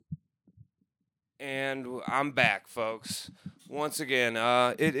And I'm back, folks. Once again,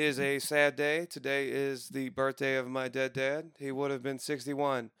 it is a sad day. Today is the birthday of my dead dad. He would have been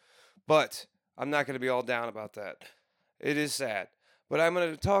 61. But I'm not going to be all down about that. It is sad. But I'm going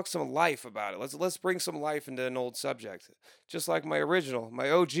to talk some life about it. Let's bring some life into an old subject. Just like my original,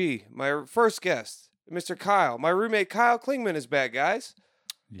 my OG, my first guest, Mr. Kyle. My roommate Kyle Klingman is back, guys.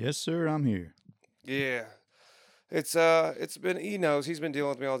 Yes, sir, I'm here. Yeah. It's been, he knows, he's been dealing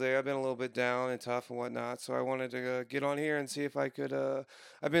with me all day. I've been a little bit down and tough and whatnot, so I wanted to get on here and see if I could.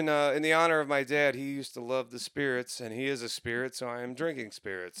 I've been in the honor of my dad. He used to love the spirits, and he is a spirit, so I am drinking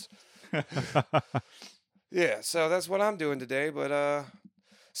spirits. Yeah, so that's what I'm doing today. But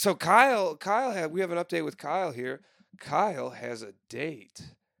so we have an update with Kyle here. Kyle has a date.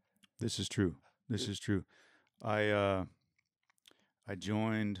 This is true. This is true. I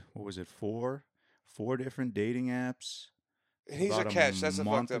joined, what was it, four different dating apps He's a about catch. That's a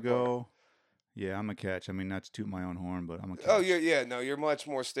month fucked up part. ago. Yeah, I'm a catch. I mean, not to toot my own horn, but I'm a catch. Oh, you're much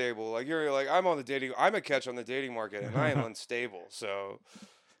more stable. I'm on the dating. I'm a catch on the dating market, and I am unstable. So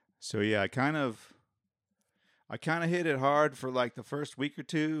yeah, I kind of hit it hard for like the first week or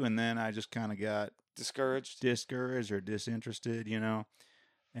two, and then I just kind of got discouraged or disinterested, and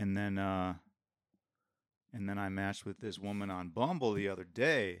then I matched with this woman on Bumble the other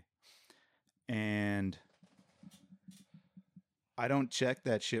day, and I don't check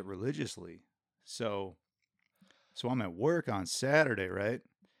that shit religiously. So I'm at work on Saturday, right?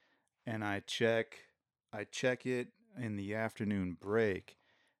 And I check it in the afternoon break,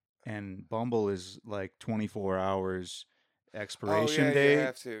 and Bumble is like 24 hours expiration you date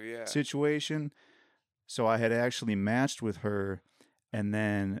have to, yeah. situation. So I had actually matched with her, and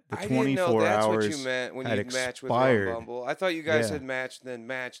then the I 24 didn't know that's hours what you meant when had you matched with her on expired. Bumble. I thought you guys Yeah. had matched,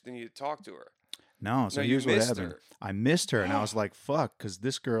 then you talked to her. No, so No, here's you what missed happened. her. I missed her, and I was like, fuck, because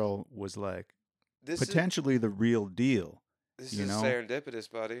this girl was like This potentially the real deal. is you know? serendipitous,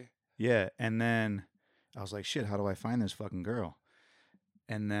 buddy. Yeah, and then I was like, shit, how do I find this fucking girl?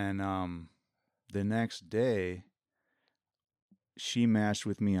 And then the next day, she matched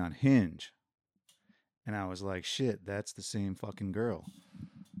with me on Hinge. And I was like, shit, that's the same fucking girl.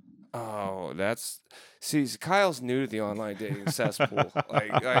 Oh, Kyle's new to the online dating cesspool.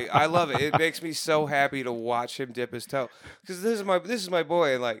 I love it. It makes me so happy to watch him dip his toe, because this is my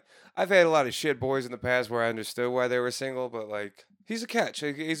boy. And like, I've had a lot of shit boys in the past where I understood why they were single, but like, he's a catch.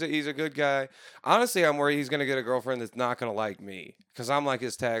 He's a good guy. Honestly, I'm worried he's gonna get a girlfriend that's not gonna like me, because I'm like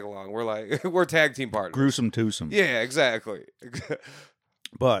his tag along. We're like we're tag team partners. Gruesome twosome. Yeah, exactly.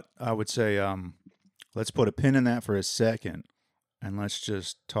 But I would say, let's put a pin in that for a second, and let's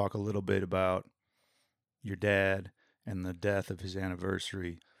just talk a little bit about your dad and the death of his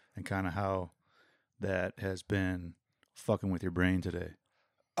anniversary, and kind of how that has been fucking with your brain today.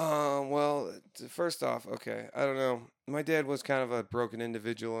 Well, first off, okay, I don't know. My dad was kind of a broken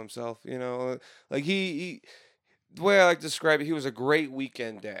individual himself, like he the way I like to describe it, he was a great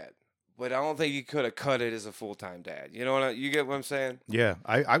weekend dad, but I don't think he could have cut it as a full-time dad. You get what I'm saying? Yeah,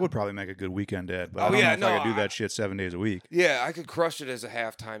 I would probably make a good weekend dad, but Oh, I don't yeah, know if no, I could do that shit 7 days a week. Yeah, I could crush it as a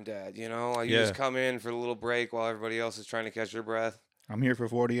halftime dad, Like you Yeah. just come in for a little break while everybody else is trying to catch their breath. I'm here for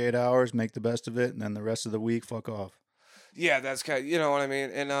 48 hours, make the best of it, and then the rest of the week, fuck off. Yeah, that's kind of, you know what I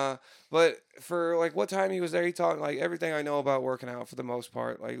mean? And but for like what time he was there, he taught like everything I know about working out for the most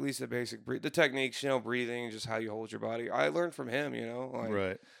part, like at least the basic the techniques, breathing, just how you hold your body. I learned from him, like,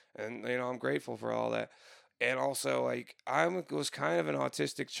 Right. and I'm grateful for all that. And also, like, I was kind of an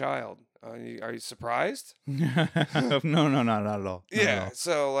autistic child. Are you surprised? No, not at all. Not Yeah. at all.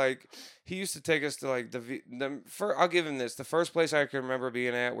 So like, he used to take us to like I'll give him this. The first place I can remember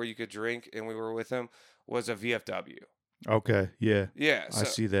being at where you could drink, and we were with him, was a VFW. Okay, yeah. Yeah. I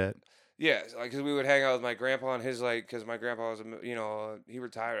see that. Yeah, like, because we would hang out with my grandpa and his, like, because my grandpa was, he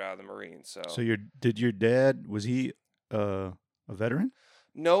retired out of the Marines, so. So your dad, was he a veteran?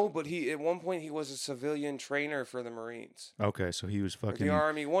 No, but at one point, he was a civilian trainer for the Marines. Okay, so he was Or fucking the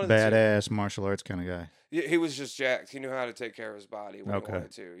Army, one of the two. badass martial arts kind of guy. Yeah, he was just jacked. He knew how to take care of his body when he Okay.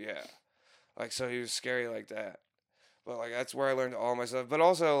 wanted to, yeah. Like, so he was scary like that. But, like, that's where I learned all my stuff. But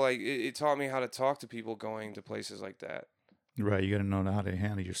also, like, it taught me how to talk to people going to places like that. Right, you got to know how to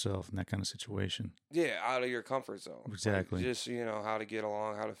handle yourself in that kind of situation. Yeah, out of your comfort zone. Exactly. Like, just, how to get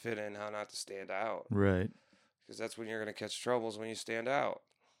along, how to fit in, how not to stand out. Right. Because that's when you're going to catch troubles, when you stand out.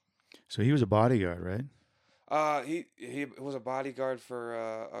 So he was a bodyguard, right? He was a bodyguard for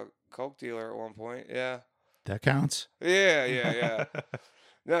a coke dealer at one point. Yeah. That counts? Yeah.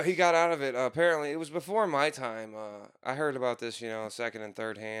 No, he got out of it. Apparently, it was before my time. I heard about this, second and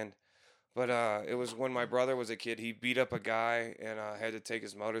third hand. But it was when my brother was a kid. He beat up a guy and had to take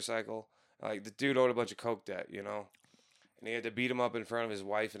his motorcycle. Like, the dude owed a bunch of coke debt, you know? And he had to beat him up in front of his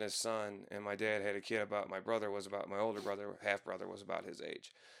wife and his son. And my dad had a kid about, my older brother, half brother was about his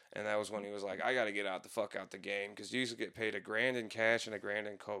age. And that was when he was like, I got to get out the fuck out the game. Because you used to get paid $1,000 in cash and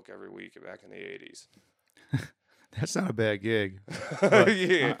 $1,000 in coke every week back in the 80s. That's not a bad gig. But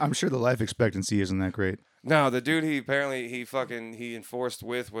Yeah. I'm sure the life expectancy isn't that great. No, the dude he enforced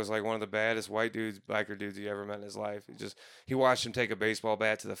with was like one of the baddest white dudes, biker dudes he ever met in his life. He watched him take a baseball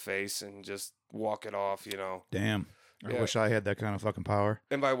bat to the face and just walk it off, you know. Damn. I Yeah. wish I had that kind of fucking power.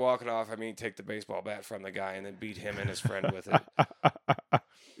 And by walk it off, I mean take the baseball bat from the guy and then beat him and his friend with it.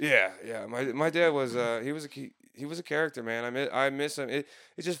 Yeah. My dad was he was a character, man. I miss him. It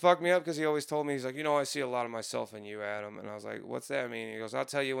just fucked me up because he always told me, he's like, I see a lot of myself in you, Adam. And I was like, what's that mean? He goes, I'll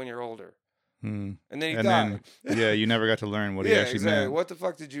tell you when you're older. Hmm. And then he died. Yeah, you never got to learn what he actually exactly. meant. What the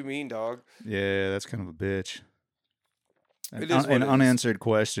fuck did you mean, dog? Yeah, that's kind of a bitch. It is what An it is. unanswered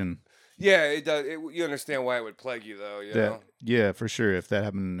question. Yeah, it does. You understand why it would plague you, though, you know? Yeah, for sure. If that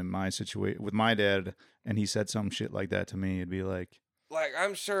happened in my situation with my dad and he said some shit like that to me, it'd be like, Like,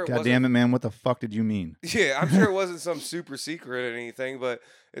 I'm sure it God wasn't... damn it, man, what the fuck did you mean? Yeah, I'm sure it wasn't some super secret or anything, but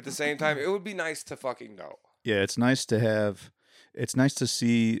at the same time, it would be nice to fucking know. Yeah, it's nice to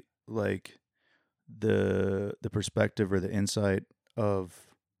see like the perspective or the insight of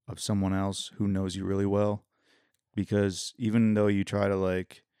someone else who knows you really well, because even though you try to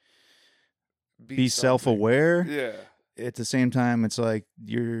like be self-aware, Yeah. at the same time it's like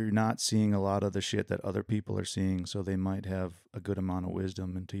you're not seeing a lot of the shit that other people are seeing, so they might have a good amount of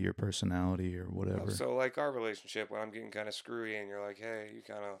wisdom into your personality or whatever. So like our relationship, when I'm getting kind of screwy and you're like, hey, you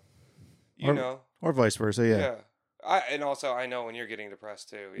kind of, know. Or vice versa, yeah. And also I know when you're getting depressed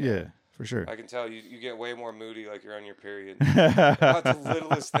too. Yeah, for sure. I can tell you get way more moody like you're on your period. About the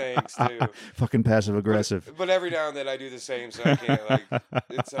littlest things too. Fucking passive aggressive. But every now and then I do the same, so I can't like.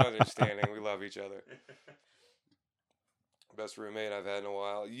 It's an understanding. We love each other. Best roommate I've had in a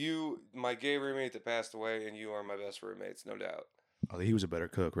while. You, my gay roommate that passed away, and you are my best roommates, no doubt. Oh, he was a better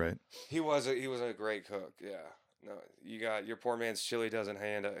cook, right? He was a great cook. Yeah. No, you got your poor man's chili doesn't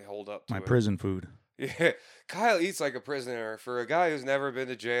hold up to My it. prison food. Yeah, Kyle eats like a prisoner for a guy who's never been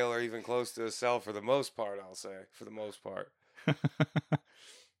to jail or even close to a cell. For the most part, I'll say. For the most part. God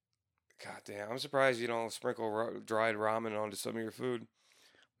damn, I'm surprised you don't sprinkle dried ramen onto some of your food.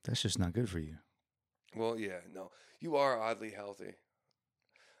 That's just not good for you. Well, yeah, no, you are oddly healthy.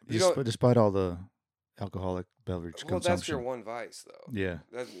 Despite all the alcoholic beverage consumption. Well, that's your one vice, though. Yeah.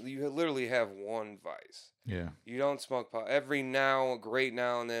 You literally have one vice. Yeah. You don't smoke pot. Great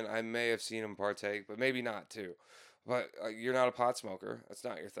now and then, I may have seen him partake, but maybe not too. But you're not a pot smoker. That's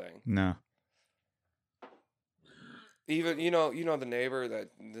not your thing. No. Even the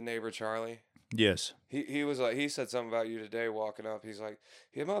neighbor Charlie. Yes. He was like, he said something about you today walking up. He's like,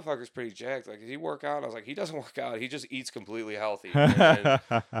 "Hey, motherfucker's pretty jacked. Like, does he work out?" I was like, "He doesn't work out. He just eats completely healthy." And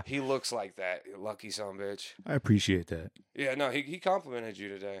he looks like that. Lucky son of a bitch. I appreciate that. Yeah, no, he complimented you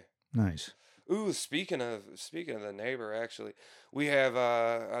today. Nice. Ooh, speaking of the neighbor, actually, we have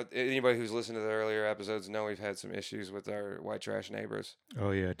anybody who's listened to the earlier episodes know we've had some issues with our white trash neighbors.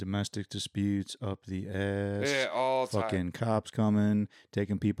 Oh yeah, domestic disputes up the ass. Yeah, all time. Fucking cops coming,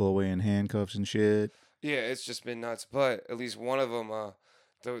 taking people away in handcuffs and shit. Yeah, it's just been nuts. But at least one of them,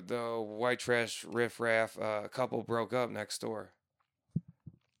 the white trash riffraff couple broke up next door.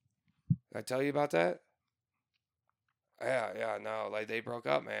 Did I tell you about that? Yeah, no, like they broke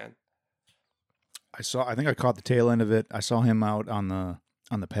up, man. I think I caught the tail end of it. I saw him out on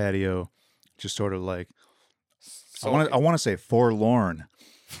the patio, just sort of like I want to say forlorn.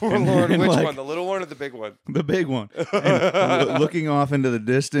 Forlorn, which like, one? The little one or the big one? The big one. And looking off into the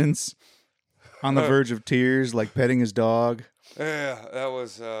distance, on the verge of tears, like petting his dog. Yeah, that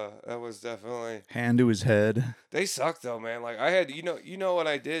was definitely hand to his head. They suck though, man. Like I had, you know what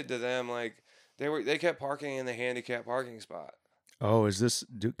I did to them? Like they kept parking in the handicap parking spot. Oh, is this?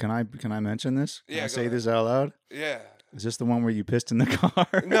 Can I mention this? Can I say this out loud? Yeah. Is this the one where you pissed in the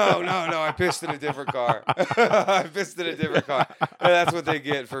car? No. I pissed in a different car. I pissed in a different car. And that's what they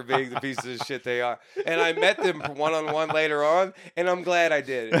get for being the pieces of shit they are. And I met them one-on-one later on, and I'm glad I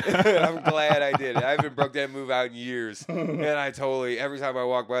did it. I haven't broke that move out in years. And I totally, every time I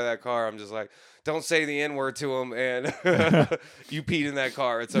walk by that car, I'm just like, don't say the N-word to them, and you peed in that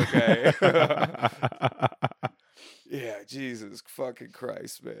car. It's okay. Yeah, Jesus fucking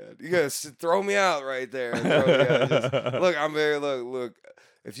Christ, man. You gotta throw me out right there. Look, I'm very, look,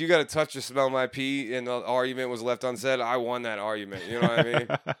 if you gotta touch or smell my pee and the argument was left unsaid, I won that argument. You know what I mean?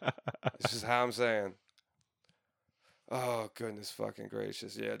 It's just how I'm saying. Oh, goodness fucking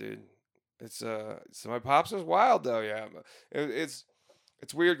gracious. Yeah, dude. It's so my pops was wild, though, yeah. It's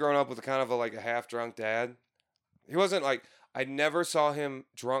It's weird growing up with a kind of like a half drunk dad. He wasn't like I never saw him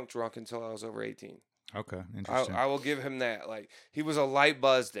drunk until I was over 18. Okay, interesting. I will give him that. Like he was a light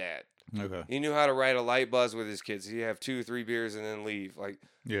buzz dad. Okay. He knew how to ride a light buzz with his kids. He'd have 2 or 3 beers and then leave. Like,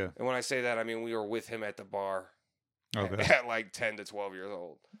 Yeah. and when I say that, I mean we were with him at the bar Okay. at like 10 to 12 years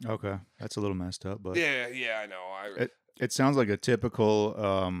old. Okay. That's a little messed up, but Yeah, I know. it sounds like a typical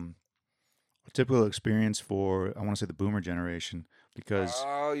experience for, I want to say, the boomer generation, because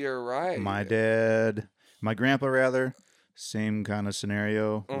Oh, you're right. my grandpa rather, same kind of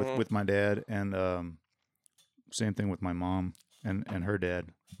scenario with my dad, and same thing with my mom and her dad,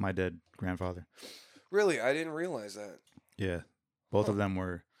 my dead grandfather. Really, I didn't realize that. Yeah. Both of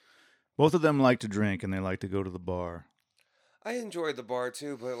them like to drink and they like to go to the bar. I enjoyed the bar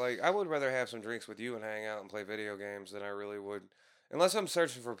too, but like I would rather have some drinks with you and hang out and play video games than I really would, unless I'm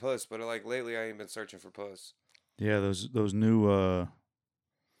searching for puss. But like lately, I ain't been searching for puss. Yeah, those new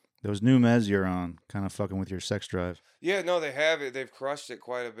meds you're on kind of fucking with your sex drive. Yeah, no, they have it. They've crushed it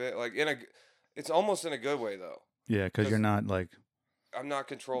quite a bit. Like it's almost in a good way though. Yeah, because you're not like I'm not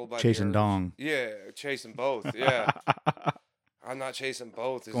controlled by chasing the urge. dong. Yeah, chasing both. Yeah, I'm not chasing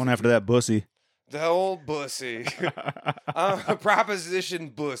both. Going after that bussy. The old bussy. I'm a proposition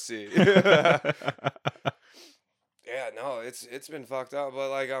bussy. Yeah, no, it's been fucked up, but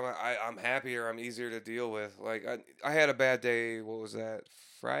like I'm happier. I'm easier to deal with. Like I had a bad day. What was that?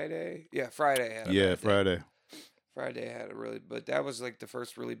 Friday? Yeah, Friday. I had a bad day. Friday. Friday I had but that was like the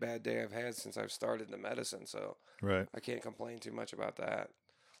first really bad day I've had since I've started the medicine. So right, I can't complain too much about that.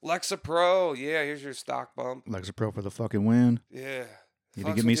 Lexapro, yeah, here's your stock bump. Lexapro for the fucking win. Yeah. You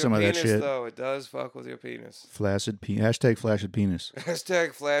need to give me some of that shit. Though it does fuck with your penis. Hashtag flaccid penis.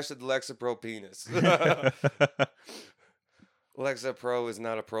 Hashtag flaccid Lexapro penis. Lexapro is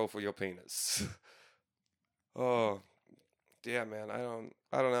not a pro for your penis. Oh, yeah, man. I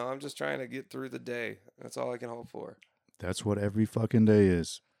don't know. I'm just trying to get through the day. That's all I can hope for. That's what every fucking day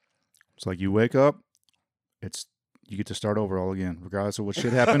is. It's like you wake up, you get to start over all again, regardless of what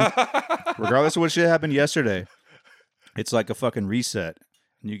shit happened. Regardless of what shit happened yesterday. It's like a fucking reset,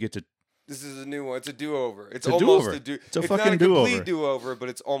 and you get to. This is a new one. It's a do-over. It's a almost do-over. a do. It's a it's fucking not a do-over. complete do-over, but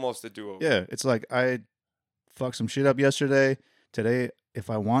it's almost a do-over. Yeah, it's like I fucked some shit up yesterday. Today, if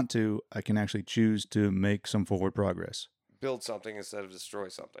I want to, I can actually choose to make some forward progress. Build something instead of destroy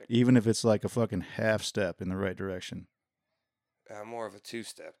something. Even if it's like a fucking half step in the right direction. I'm more of a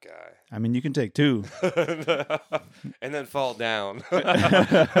 2-step guy. I mean, you can take 2. And then fall down.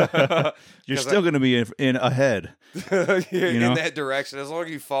 You're still going to be in ahead. In that direction, as long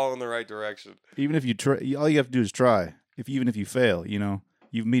as you fall in the right direction. Even if you try, all you have to do is try. Even if you fail,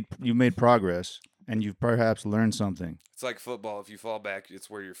 you've made progress, and you've perhaps learned something. It's like football. If you fall back, it's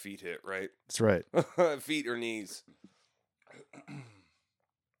where your feet hit, right? That's right. Feet or knees.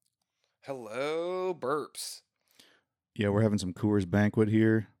 Hello, burps. Yeah, we're having some Coors Banquet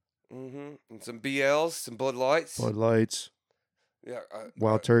here. Mm-hmm. And some BLs, some Bud Lights. Bud Lights. Yeah.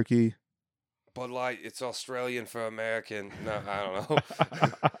 Wild Turkey. Bud Light, it's Australian for American. No, I don't know.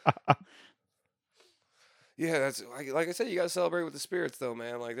 Yeah, that's like I said, you got to celebrate with the spirits, though,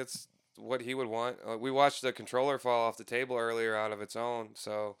 man. Like, that's what he would want. We watched the controller fall off the table earlier out of its own,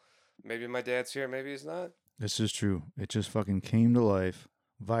 so maybe my dad's here, maybe he's not. This is true. It just fucking came to life,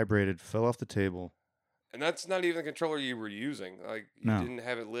 vibrated, fell off the table. And that's not even the controller you were using. Like, you didn't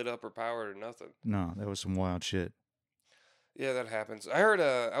have it lit up or powered or nothing. No, that was some wild shit. Yeah, that happens. I heard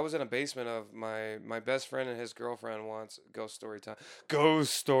I was in a basement of my best friend and his girlfriend once. Ghost story time.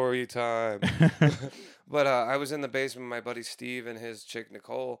 Ghost story time. But I was in the basement with my buddy Steve and his chick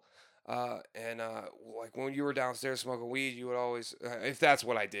Nicole. Like when you were downstairs smoking weed, you would always, if that's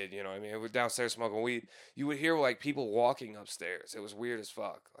what I did, you know what I mean? If we're downstairs smoking weed, you would hear like people walking upstairs. It was weird as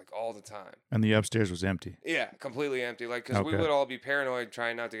fuck, like all the time. And the upstairs was empty. Yeah, completely empty. Like, because we would all be paranoid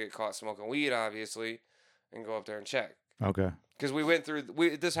trying not to get caught smoking weed, obviously, and go up there and check. Okay. Because we went through,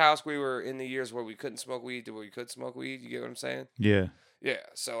 this house, we were in the years where we couldn't smoke weed to where we could smoke weed. You get what I'm saying? Yeah. Yeah.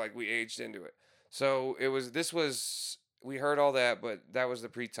 So, like, we aged into it. So, we heard all that, but that was the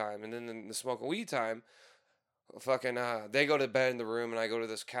pre-time. And then the smoking weed time, fucking, they go to bed in the room, and I go to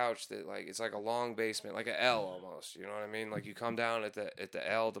this couch that, like, it's like a long basement, like an L almost. You know what I mean? Like, you come down at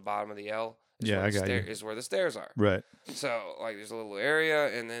the L, the bottom of the L. Yeah, I got you. Is where the stairs are. Right. So, like, there's a little area,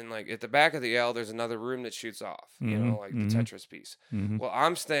 and then, like, at the back of the L, there's another room that shoots off, you know, like the Tetris piece. Mm-hmm. Well,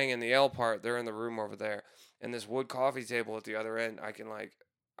 I'm staying in the L part. They're in the room over there. And this wood coffee table at the other end, I'm,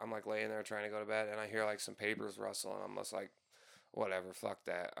 like, laying there trying to go to bed, and I hear, like, some papers rustling. I'm just like, whatever, fuck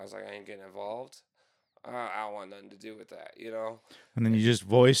that. I was like, I ain't getting involved. I don't want nothing to do with that, you know? And then you just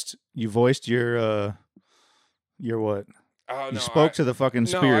voiced your what? Oh You no, spoke to the fucking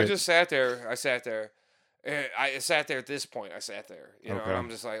no, spirit. I just sat there. I sat there. I sat there at this point. I sat there, you know, Okay. and I'm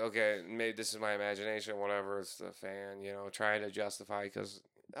just like, okay, maybe this is my imagination, whatever. It's the fan, you know, trying to justify because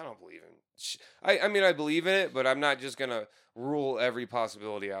I don't believe in. I mean, I believe in it, but I'm not just gonna rule every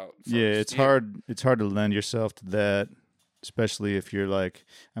possibility out. First. Yeah, it's hard. It's hard to lend yourself to that, especially if you're like.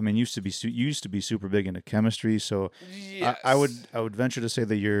 I mean, you used to be super big into chemistry, so Yes. I would venture to say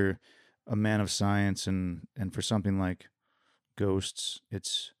that you're a man of science, and for something like ghosts,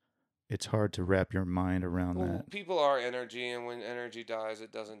 it's hard to wrap your mind around Well, that. people are energy, and when energy dies,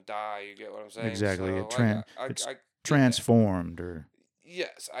 it doesn't die. You get what I'm saying? Exactly. So, It's I get that. transformed, or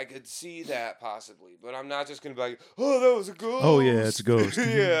Yes, I could see that possibly, but I'm not just gonna be like, "Oh, that was a ghost." Oh, yeah, it's a ghost.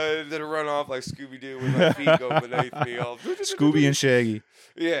 Yeah, and then run off like Scooby Doo with my feet go beneath me, all Scooby and Shaggy.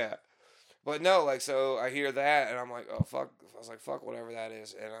 Yeah, but no, like so I hear that and I'm like, "Oh fuck!" I was like, "Fuck whatever that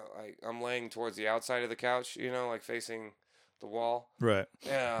is," and I'm laying towards the outside of the couch, you know, like facing the wall. Right.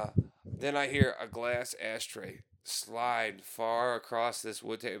 Yeah. Then I hear a glass ashtray slide far across this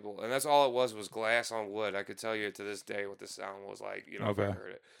wood table, and that's all it was glass on wood. I could tell you to this day what the sound was like, you know, if I Okay.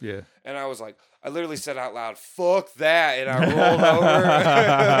 heard it. Yeah. And I was like, I literally said out loud, "Fuck that!" And I rolled over,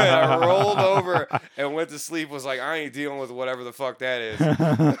 and I rolled over and went to sleep. Was like, I ain't dealing with whatever the fuck that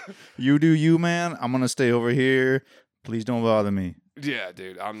is. You do you, man. I'm gonna stay over here. Please don't bother me. Yeah,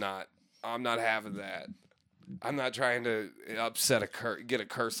 dude, I'm not having that. I'm not trying to upset get a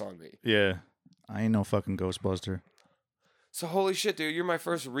curse on me. Yeah. I ain't no fucking Ghostbuster. So holy shit, dude, you're my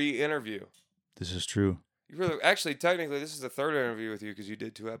first re-interview. This is true. You really, actually, technically, this is the third interview with you because you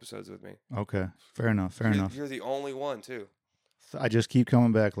did 2 episodes with me. Okay. Fair enough. Fair enough. You're the only one too. I just keep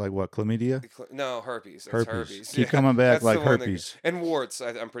coming back like what? Chlamydia? No, herpes. That's herpes. Keep coming back That's like the one that- herpes. and warts.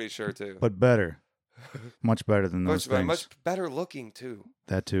 I'm pretty sure too. But better. Much better than those things. Much better looking too.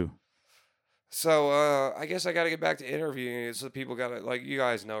 That too. So I guess I got to get back to interviewing. So people got to, like, you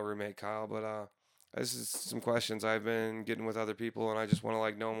guys know roommate Kyle, but this is some questions I've been getting with other people, and I just want to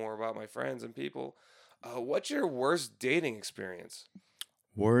like know more about my friends and people. What's your worst dating experience?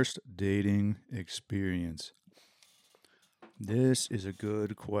 Worst dating experience. This is a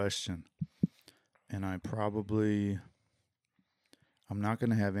good question. And I'm not going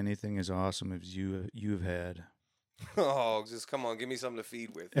to have anything as awesome as you've had. Oh, just come on, give me something to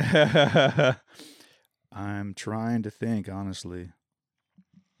feed with. I'm trying to think, honestly.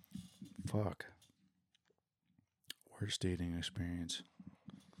 Fuck. Worst dating experience.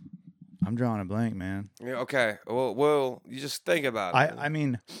 I'm drawing a blank, man. Yeah, okay. Well, you just think about it. I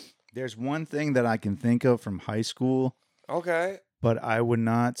mean, there's one thing that I can think of from high school, Okay. but I would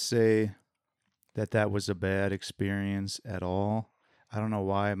not say that was a bad experience at all. I don't know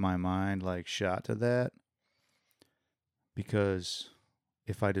why my mind like shot to that, because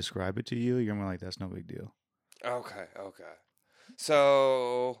if I describe it to you, you're gonna be like, that's no big deal. Okay.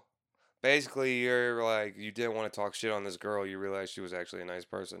 So basically, you're like, you didn't want to talk shit on this girl. You realized she was actually a nice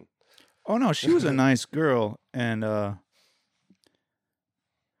person. Oh no, she was a nice girl, and I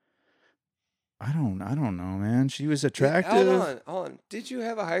don't know, man. She was attractive. Hold on. Did you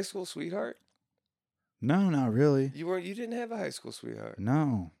have a high school sweetheart? No, not really. You didn't have a high school sweetheart.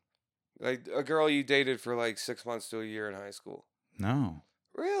 No. Like a girl you dated for like 6 months to a year in high school. No.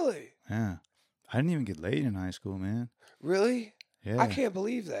 Really? Yeah. I didn't even get laid in high school, man. Really? Yeah. I can't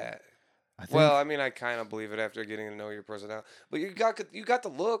believe that. I think, Well, I mean, I kind of believe it after getting to know your personality. But you got the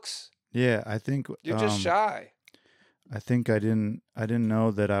looks. yeah, I think You're just shy. I think I didn't know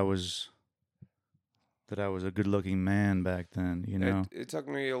that I was a good-looking man back then, you know. It took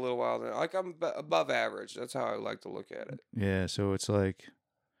me a little while. Like I'm above average. That's how I like to look at it. Yeah, so it's like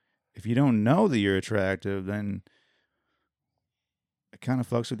if you don't know that you're attractive, then it kind of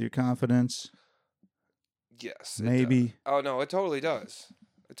fucks with your confidence. Yes. it Maybe. does. Oh no, it totally does.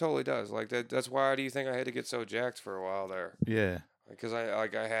 It totally does. Like that's why do you think I had to get so jacked for a while there? Yeah. Because I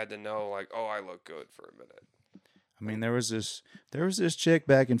had to know like, oh, I look good for a minute. I mean, there was this chick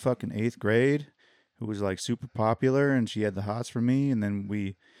back in fucking 8th grade who was like super popular, and she had the hots for me, and then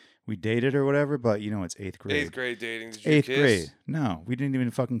we dated or whatever. But you know, it's 8th grade. 8th grade dating. Did you 8th kiss? grade. No, we didn't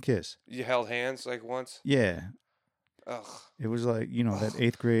even fucking kiss. You held hands like once. Yeah, Ugh. it was like, you know, that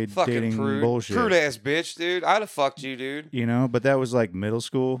 8th grade Fucking dating prude. bullshit. Prude ass bitch, dude. I'd have fucked you, dude. You know, but that was like middle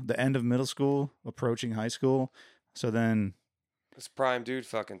school, the end of middle school, approaching high school. So then, It's prime dude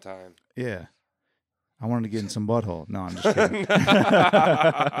fucking time. yeah, I wanted to get in some butthole. No, I'm just kidding.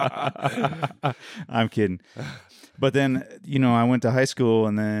 I'm kidding. But then, you know, I went to high school,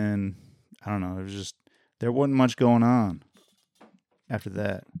 and then I don't know. It was just there wasn't much going on after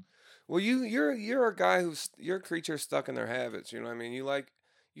that. Well, you're a guy you're a creature stuck in their habits. You know what I mean? You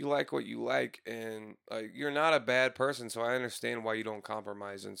you like what you like, and like you're not a bad person, so I understand why you don't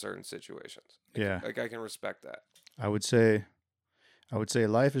compromise in certain situations. Yeah. Like I can respect that. I would say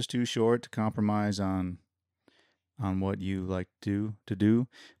life is too short to compromise on what you like to do,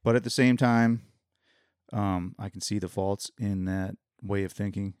 but at the same time, I can see the faults in that way of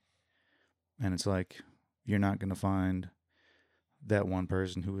thinking, and it's like you're not gonna find that one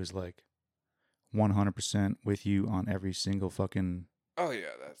person who is like 100% with you on every single fucking Oh yeah,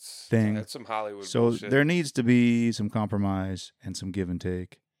 thing. that's some Hollywood So bullshit. there needs to be some compromise and some give and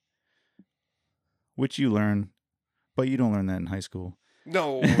take, which you learn, but you don't learn that in high school.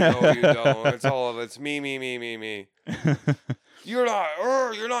 No, you don't. It's all of it's me. You're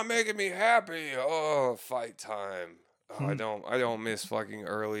not making me happy. Oh, fight time. Oh, I don't miss fucking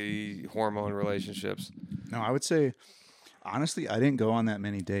early hormone relationships. No, I would say, honestly, I didn't go on that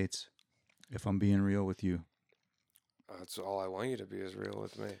many dates, if I'm being real with you. That's all I want you to be is real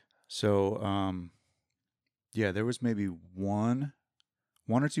with me. So, yeah, there was maybe one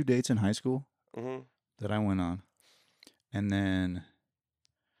or two dates in high school that I went on, and then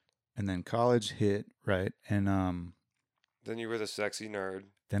college hit, right? And then you were the sexy nerd.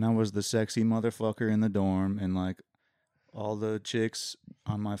 Then I was the sexy motherfucker in the dorm, and like all the chicks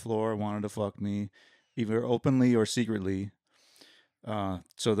on my floor wanted to fuck me, either openly or secretly. So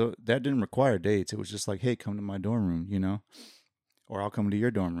that didn't require dates. It was just like, hey, come to my dorm room, you know, or I'll come to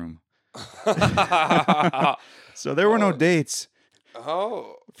your dorm room. So there were no dates.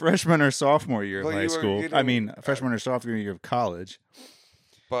 Oh, Freshman or sophomore year of But high you were school. getting- I mean, freshman or sophomore year of college.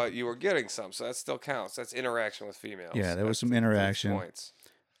 but you were getting some, so that still counts. That's interaction with females. Yeah, there was That's some those interaction. points.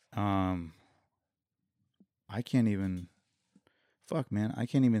 I can't even. Fuck, man, I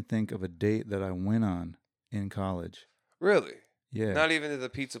can't even think of a date that I went on in college. Really? Yeah, Not even to the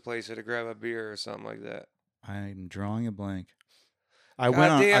pizza place or to grab a beer or something like that. I'm drawing a blank. I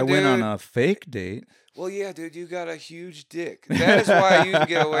Goddamn, went on dude. a fake date. Well, yeah, dude, you got a huge dick. That is why you can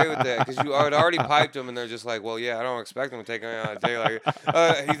get away with that, because you had already piped them, and they're just like, well, yeah, I don't expect them to take me on a date.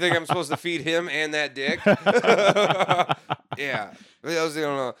 Like, you think I'm supposed to feed him and that dick? Yeah. Those, you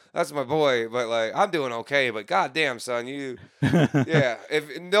don't know. That's my boy, but like, I'm doing okay. But goddamn, son, yeah.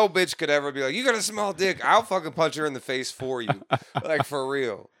 If no bitch could ever be like, you got a small dick, I'll fucking punch her in the face for you, like for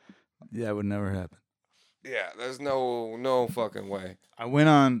real. Yeah, it would never happen. Yeah, there's no fucking way. I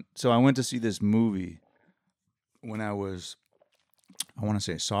went to see this movie when I was, I want to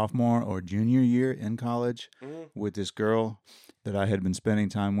say sophomore or junior year in college with this girl that I had been spending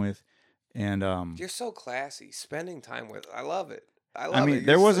time with. And You're so classy. Spending time with, I love it. I mean,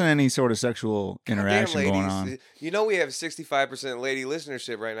 there wasn't any sort of sexual interaction going on. You know, we have 65% lady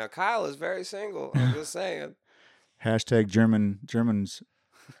listenership right now. Kyle is very single. I'm just saying. Hashtag Germans.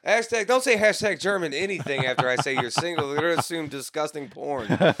 Hashtag, don't say hashtag German anything after I say you're single. They're going to assume disgusting porn.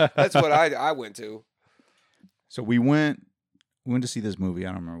 That's what I went to. So we went to see this movie.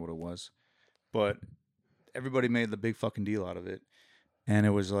 I don't remember what it was, but everybody made the big fucking deal out of it. And it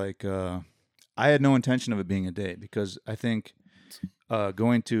was like, I had no intention of it being a date because I think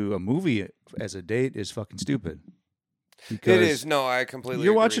going to a movie as a date is fucking stupid. Because it is. No, I completely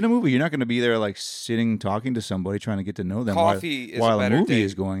you're agree. watching a movie. You're not going to be there like sitting talking to somebody trying to get to know them Coffee is while a a better movie date.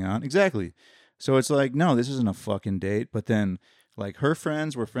 is going on. Exactly. So it's like, no, this isn't a fucking date. But then like her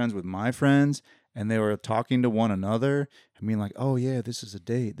friends were friends with my friends and they were talking to one another and being like, oh yeah, this is a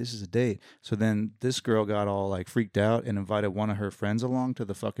date. This is a date. So then this girl got all like freaked out and invited one of her friends along to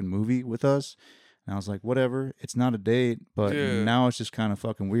the fucking movie with us. And I was like, whatever, it's not a date, but now it's just kind of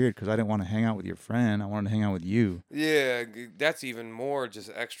fucking weird because I didn't want to hang out with your friend. I wanted to hang out with you. Yeah, that's even more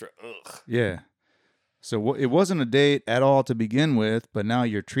just extra ugh. Yeah. So it wasn't a date at all to begin with, but now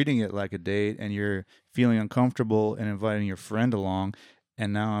you're treating it like a date and you're feeling uncomfortable and inviting your friend along.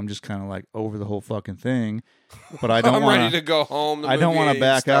 And now I'm just kind of like over the whole fucking thing. But I don't I'm want ready to go home. I don't want to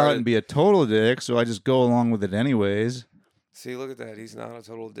back out and be a total dick, so I just go along with it anyways. See, look at that. He's not a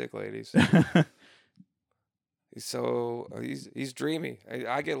total dick, ladies. He's dreamy.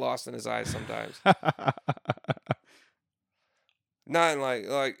 I get lost in his eyes sometimes. Not in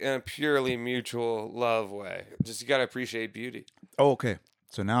like in a purely mutual love way. Just you gotta appreciate beauty. Oh, okay.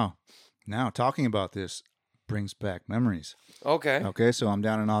 So now talking about this brings back memories. Okay. Okay, so I'm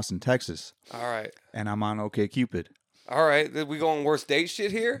down in Austin, Texas. All right. And I'm on OkCupid. All right. Did we go on worst date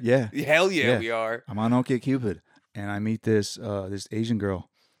shit here? Yeah. Hell yeah, Yeah. we are. I'm on OkCupid, and I meet this Asian girl.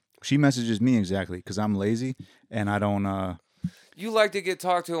 She messages me exactly because I'm lazy and I don't. You like to get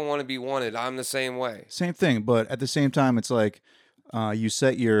talked to and want to be wanted. I'm the same way. Same thing, but at the same time, it's like you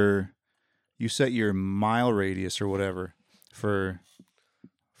set your mile radius or whatever for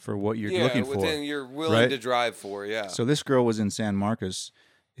what you're looking for. within you're willing right? to drive for. Yeah. So this girl was in San Marcos,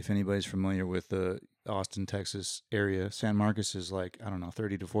 if anybody's familiar with the Austin, Texas area, San Marcos is like, I don't know,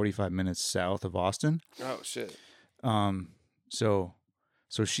 30 to 45 minutes south of Austin. Oh shit.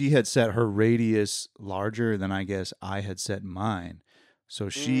 So she had set her radius larger than I guess I had set mine. So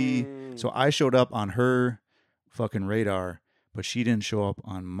I showed up on her fucking radar, but she didn't show up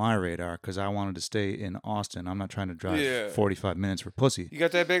on my radar because I wanted to stay in Austin. I'm not trying to drive 45 minutes for pussy. You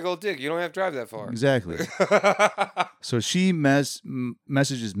got that big old dick. You don't have to drive that far. Exactly. So she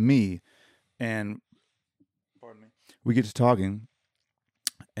messages me, and pardon me, we get to talking,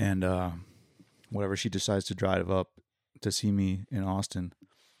 and whatever, she decides to drive up to see me in Austin.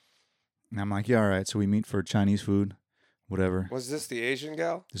 And I'm like, yeah, all right. So we meet for Chinese food, whatever. Was this the Asian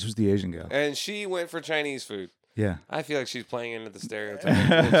gal? This was the Asian gal. And she went for Chinese food. Yeah. I feel like she's playing into the stereotype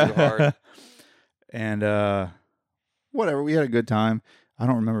a little too hard. And whatever, we had a good time. I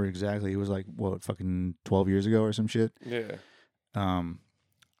don't remember exactly. It was like, what, fucking 12 years ago or some shit? Yeah.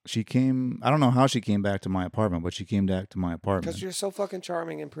 She came, I don't know how she came back to my apartment, but she came back to my apartment. Because you're so fucking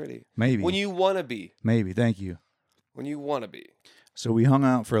charming and pretty. Maybe. When you want to be. Maybe, thank you. When you want to be. So we hung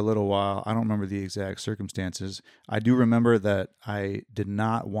out for a little while. I don't remember the exact circumstances. I do remember that I did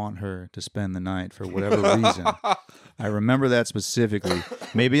not want her to spend the night for whatever reason. I remember that specifically.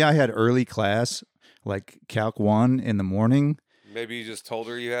 Maybe I had early class, like Calc 1 in the morning. Maybe you just told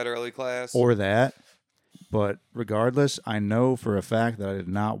her you had early class. Or that. But regardless, I know for a fact that I did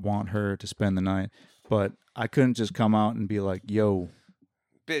not want her to spend the night. But I couldn't just come out and be like, yo.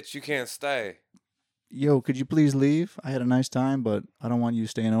 Bitch, you can't stay. Yo, could you please leave? I had a nice time, but I don't want you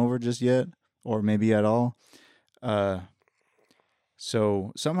staying over just yet, or maybe at all.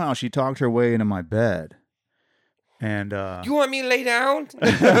 So somehow she talked her way into my bed. And you want me to lay down?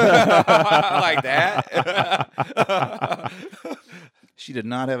 Like that? She did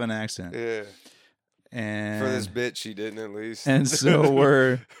not have an accent. Yeah. And for this bitch, she didn't at least. And so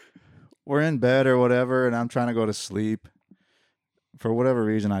we're in bed or whatever, and I'm trying to go to sleep. For whatever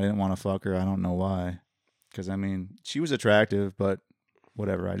reason, I didn't want to fuck her. I don't know why. Because, I mean, she was attractive, but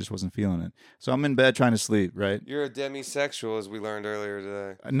whatever. I just wasn't feeling it. So I'm in bed trying to sleep, right? You're a demisexual, as we learned earlier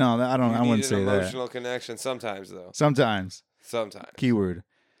today. No, I wouldn't say that. You need an emotional connection sometimes, though. Sometimes. Sometimes. Keyword.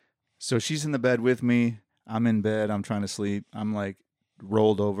 So she's in the bed with me. I'm in bed. I'm trying to sleep. I'm, like,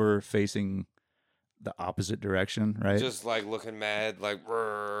 rolled over facing the opposite direction, right? Just like looking mad, like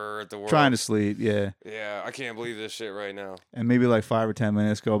at the world. Trying to sleep, yeah. Yeah, I can't believe this shit right now. And maybe like 5 or 10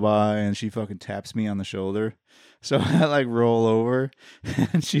 minutes go by and she fucking taps me on the shoulder. So I like roll over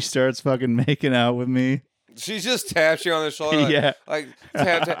and she starts fucking making out with me. She just taps you on the shoulder. Like, yeah. Like,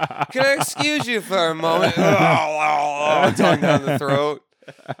 tap. Can I excuse you for a moment? Tongue down the throat.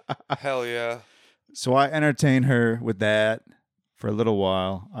 Hell yeah. So I entertain her with that for a little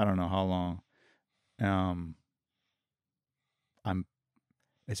while. I don't know how long.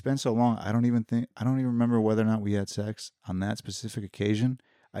 It's been so long. I don't even remember whether or not we had sex on that specific occasion.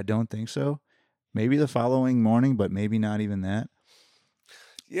 I don't think so. Maybe the following morning, but maybe not even that.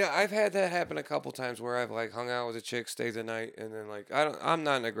 Yeah, I've had that happen a couple times where I've like hung out with a chick, stayed the night, and then like I'm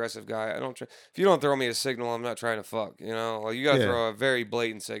not an aggressive guy. If you don't throw me a signal, I'm not trying to fuck. You know, like you gotta throw a very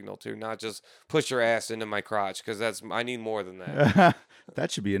blatant signal too, not just push your ass into my crotch because I need more than that.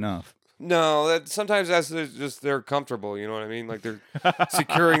 That should be enough. No, sometimes that's just they're comfortable. You know what I mean? Like they're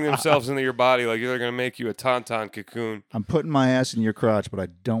securing themselves into your body. Like they're gonna make you a tauntaun cocoon. I'm putting my ass in your crotch, but I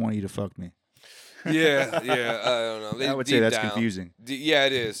don't want you to fuck me. Yeah, I don't know. I would say that's confusing. Yeah,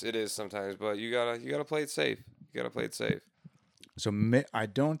 it is sometimes, but you gotta play it safe. You gotta play it safe. So I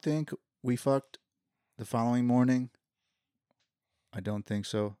don't think we fucked the following morning. I don't think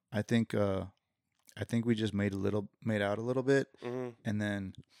so. I think we just made out a little bit, and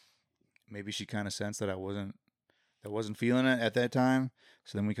then maybe she kind of sensed that I wasn't feeling it at that time.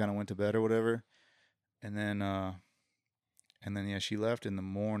 So then we kind of went to bed or whatever, and then yeah, she left in the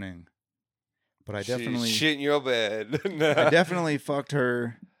morning. But I definitely shit in your bed. I definitely fucked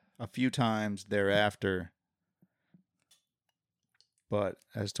her a few times thereafter. But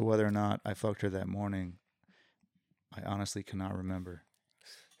as to whether or not I fucked her that morning, I honestly cannot remember.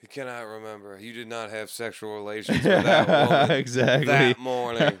 You cannot remember. You did not have sexual relations with that woman exactly that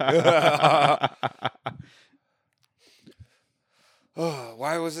morning.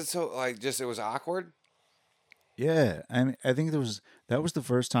 Why was it so it was awkward? Yeah, I mean, I think that was the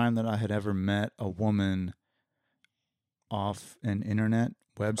first time that I had ever met a woman off an internet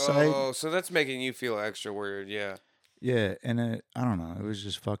website. Oh, so that's making you feel extra weird, yeah. Yeah, and I don't know, it was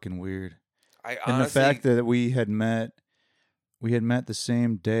just fucking weird. And the fact that we had met the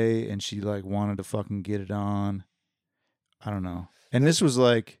same day, and she like wanted to fucking get it on. I don't know. And this was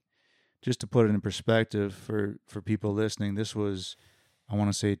like, just to put it in perspective for people listening, this was I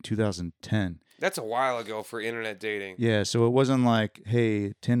want to say 2010. That's a while ago for internet dating. Yeah, so it wasn't like,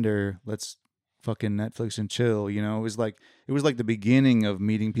 hey, Tinder, let's fucking Netflix and chill. You know, it was like the beginning of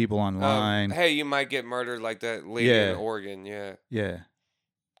meeting people online. Hey, you might get murdered like that lady in Oregon. Yeah. Yeah.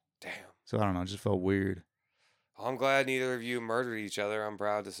 Damn. So I don't know, it just felt weird. I'm glad neither of you murdered each other. I'm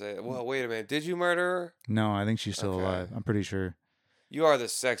proud to say. Well, wait a minute. Did you murder her? No, I think she's still Okay. alive. I'm pretty sure. You are the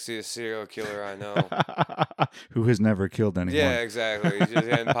sexiest serial killer I know. Who has never killed anyone. Yeah, exactly. He just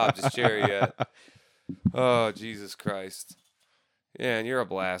hadn't popped his cherry yet. Oh, Jesus Christ. Yeah, and you're a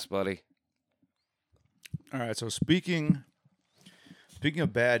blast, buddy. All right, so speaking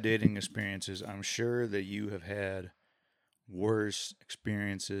of bad dating experiences, I'm sure that you have had worse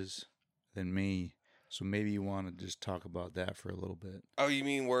experiences than me. So maybe you want to just talk about that for a little bit. Oh, you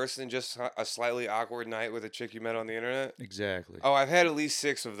mean worse than just a slightly awkward night with a chick you met on the internet? Exactly. Oh, I've had at least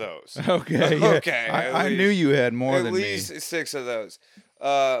 6 of those. Okay. Yeah. Okay. I knew you had more than me. At least 6 of those.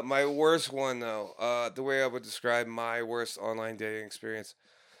 My worst one, though, the way I would describe my worst online dating experience.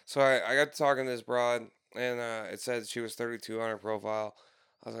 So I got to talking to this broad, and it said she was 32 on her profile.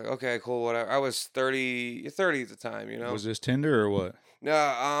 I was like, okay, cool, whatever. I was 30 at the time, you know? Was this Tinder or what?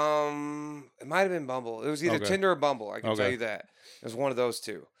 No, it might have been Bumble. It was either Tinder or Bumble. I can tell you that. It was one of those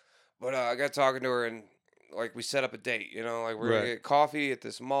two. But I got talking to her, and like we set up a date. You know, like we're gonna get coffee at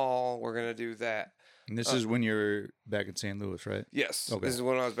this mall. We're gonna do that. And this is when you're back in St. Louis, right? Yes. Okay. This is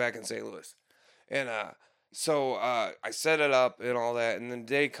when I was back in St. Louis, and so I set it up and all that, and then the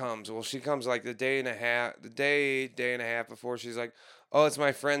day comes. Well, she comes like the day and a half before. She's like, "Oh, it's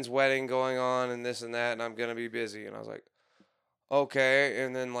my friend's wedding going on, and this and that, and I'm gonna be busy." And I was like, okay.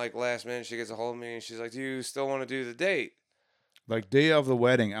 And then like last minute she gets a hold of me and she's like, do you still want to do the date? Like day of the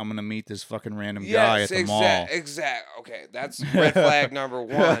wedding, I'm gonna meet this fucking random guy at the mall. Exact. Okay, that's red flag number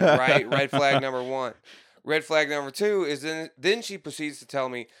 1, right? Red flag number 1. Red flag number 2 is then she proceeds to tell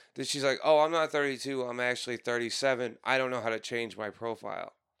me that she's like, oh, I'm not 32, I'm actually 37. I don't know how to change my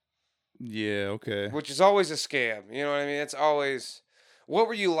profile. Yeah, okay. Which is always a scam. You know what I mean? It's always. What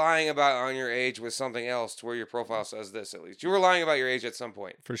were you lying about on your age with something else to where your profile says this, at least? You were lying about your age at some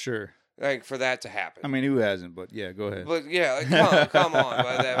point. For sure. Like, for that to happen. I mean, who hasn't? But yeah, go ahead. But yeah, like, come on.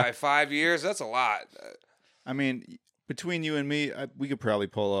 By 5 years, that's a lot. I mean, between you and me, we could probably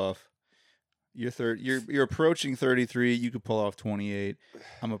pull off. You're approaching 33. You could pull off 28.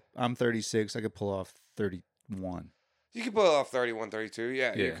 I'm 36. I could pull off 31. You could pull off 31, 32.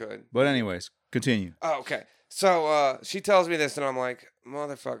 Yeah, you could. But anyways, continue. Oh, okay. So she tells me this, and I'm like,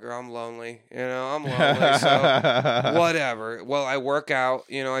 motherfucker, I'm lonely. You know, I'm lonely, so whatever. Well, I work out.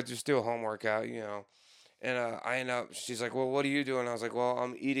 You know, I just do a home workout, you know. And I end up, she's like, well, what are you doing? I was like, well,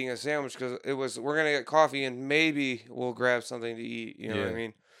 I'm eating a sandwich because we're going to get coffee, and maybe we'll grab something to eat. You know what I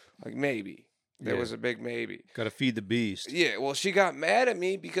mean? Like, maybe. There was a big maybe. Got to feed the beast. Yeah, well, she got mad at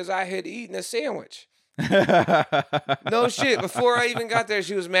me because I had eaten a sandwich. No shit. Before I even got there,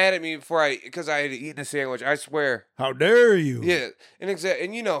 she was mad at me because I had eaten a sandwich. I swear. How dare you? Yeah,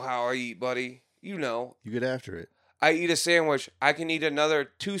 and you know how I eat, buddy. You know. You get after it. I eat a sandwich. I can eat another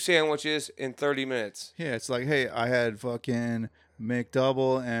 2 sandwiches in 30 minutes. Yeah, it's like, hey, I had fucking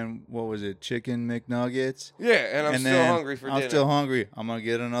McDouble and what was it, chicken McNuggets? Yeah, and I'm still hungry for dinner. I'm still hungry. I'm gonna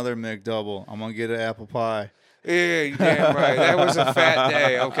get another McDouble. I'm gonna get an apple pie. Yeah, you damn right. That was a fat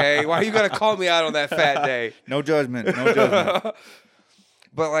day, okay? Why are you going to call me out on that fat day? No judgment. No judgment.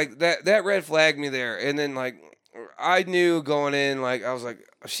 But, like, that red flagged me there. And then, like, I knew going in, like, I was like,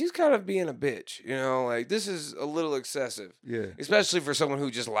 she's kind of being a bitch, you know? Like, this is a little excessive. Yeah. Especially for someone who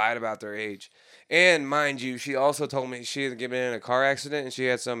just lied about their age. And, mind you, she also told me she had been in a car accident and she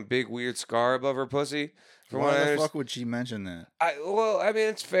had some big weird scar above her pussy. Why the fuck would she mention that? I mean,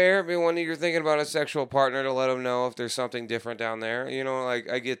 it's fair. I mean, when you're thinking about a sexual partner, to let them know if there's something different down there. You know, like,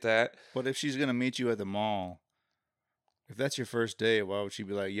 I get that. But if she's going to meet you at the mall, if that's your first date, why would she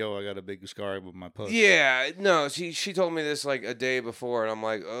be like, yo, I got a big scar with my pussy? Yeah, no, she told me this, like, a day before, and I'm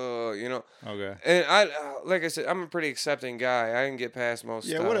like, oh, you know. Okay. And like I said, I'm a pretty accepting guy. I can get past most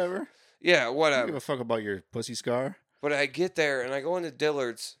stuff. Yeah, whatever. Yeah, I whatever. don't give a fuck about your pussy scar. But I get there, and I go into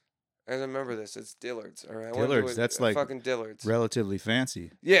Dillard's. I remember this. It's Dillard's, all right? Dillard's, that's like fucking Dillard's. Relatively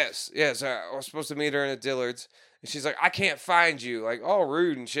fancy. Yes. I was supposed to meet her in a Dillard's, and she's like, I can't find you. Like, all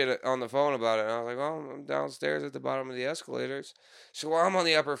rude and shit on the phone about it. And I was like, well, I'm downstairs at the bottom of the escalators. She said, well, I'm on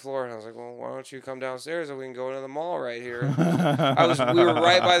the upper floor. And I was like, well, why don't you come downstairs and we can go into the mall right here? We were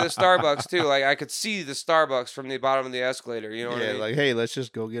right by the Starbucks, too. Like, I could see the Starbucks from the bottom of the escalator. You know what I mean? Like, hey, let's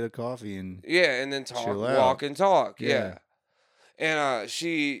just go get a coffee and and then talk, chill walk out. and talk. Yeah. And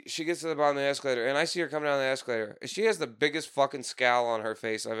she gets to the bottom of the escalator, and I see her coming down the escalator. And she has the biggest fucking scowl on her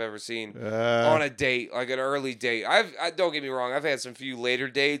face I've ever seen on a date, like an early date. I don't get me wrong, I've had some few later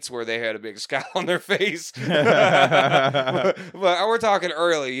dates where they had a big scowl on their face, but we're talking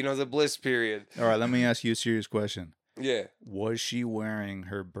early, you know, the bliss period. All right, let me ask you a serious question. Yeah. Was she wearing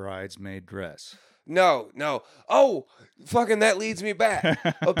her bridesmaid dress? No. Oh, fucking that leads me back.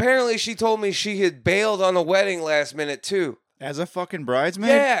 Apparently, she told me she had bailed on the wedding last minute too. As a fucking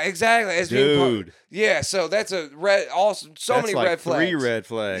bridesmaid? Yeah, exactly. As Dude. Yeah, so that's a red. Also, That's many like red flags. 3 red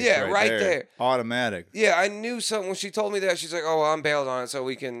flags. Yeah, right there. Automatic. Yeah, I knew something when she told me that. She's like, "Oh, well, I'm bailed on it, so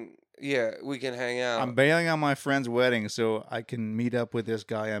we can hang out." I'm bailing on my friend's wedding so I can meet up with this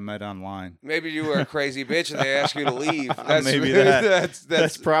guy I met online. Maybe you were a crazy bitch and they asked you to leave. Maybe that. That's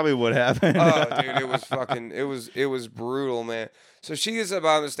That's probably what happened. Oh, dude, it was fucking. It was brutal, man. So she gets up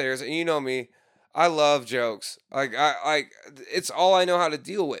on the stairs, and you know me. I love jokes. It's all I know how to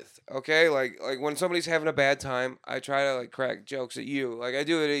deal with. Okay, like when somebody's having a bad time, I try to like crack jokes at you. Like I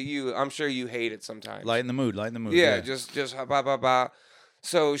do it at you. I'm sure you hate it sometimes. Lighten the mood. Yeah, just ba ba ba.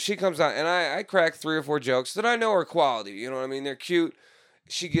 So she comes out, and I crack 3 or 4 jokes that I know are quality. You know what I mean? They're cute.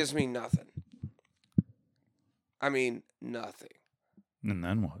 She gives me nothing. I mean nothing. And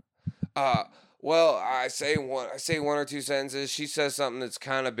then what? Well, I say one or 2 sentences. She says something that's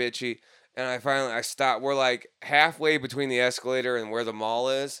kind of bitchy. And I stop. We're like halfway between the escalator and where the mall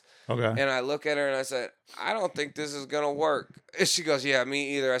is. Okay. And I look at her and I said, I don't think this is going to work. And she goes, yeah,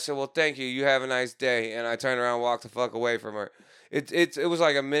 me either. I said, well, thank you. You have a nice day. And I turned around and walked the fuck away from her. It was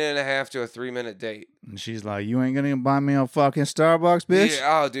like a 1.5 to a 3-minute date. And she's like, you ain't gonna buy me a fucking Starbucks, bitch?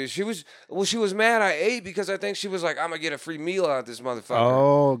 Yeah, oh, dude. She was mad I ate because I think she was like, I'm going to get a free meal out of this motherfucker.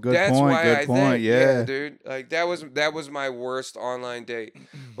 Oh, good That's point. why Good I point. think, Yeah, dude. Like that was my worst online date.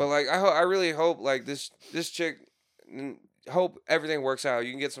 But like I really hope like this chick, hope everything works out.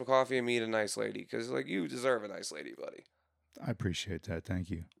 You can get some coffee and meet a nice lady because like you deserve a nice lady, buddy. I appreciate that. Thank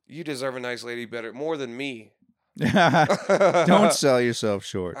you. You deserve a nice lady more than me. Don't sell yourself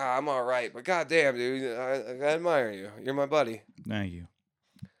short. I'm all right, but goddamn, dude, I admire you. You're my buddy. Thank you.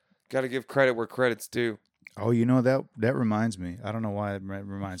 Got to give credit where credit's due. Oh, you know that reminds me. I don't know why it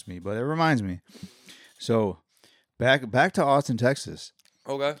reminds me, but it reminds me. So, back to Austin, Texas.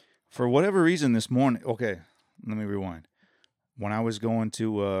 Okay. For whatever reason this morning. Okay, let me rewind. When I was going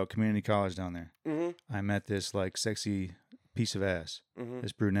to community college down there, I met this like sexy piece of ass,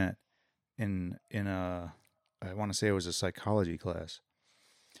 this brunette, in a. I want to say it was a psychology class.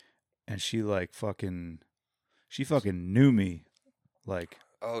 And she fucking knew me. Like,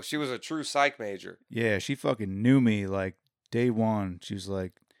 oh, she was a true psych major. Yeah, she fucking knew me like day one. She was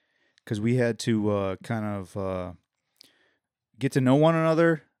like, because we had to kind of get to know one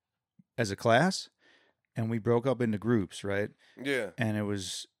another as a class, and we broke up into groups, right? Yeah. And it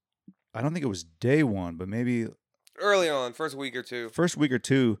was, I don't think it was day one, but maybe early on, first week or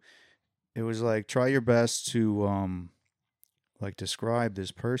two. It was like, try your best to, like, describe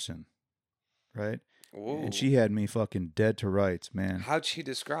this person, right? Ooh. And she had me fucking dead to rights, man. How'd she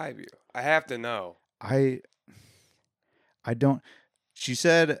describe you? I have to know. I don't. She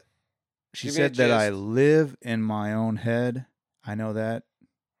said that I live in my own head. I know that.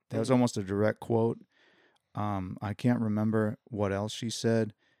 That was almost a direct quote. I can't remember what else she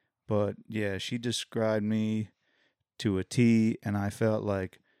said, but yeah, she described me to a T, and I felt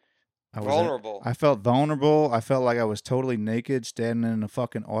like vulnerable. I felt vulnerable. I felt like I was totally naked standing in a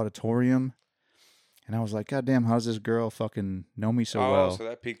fucking auditorium. And I was like, God damn, how does this girl fucking know me so well? Oh, so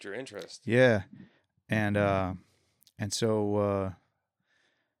that piqued your interest. Yeah. And so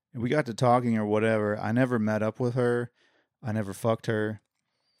we got to talking or whatever. I never met up with her. I never fucked her.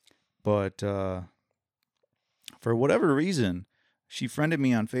 But for whatever reason, she friended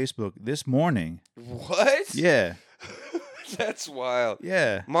me on Facebook this morning. What? Yeah. That's wild.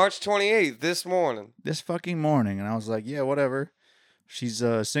 Yeah. March 28th, this morning. This fucking morning. And I was like, yeah, whatever. She's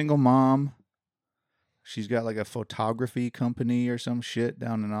a single mom. She's got like a photography company or some shit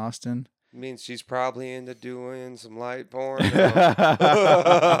down in Austin. Means she's probably into doing some light porn. But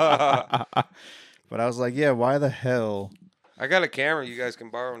I was like, yeah, why the hell? I got a camera you guys can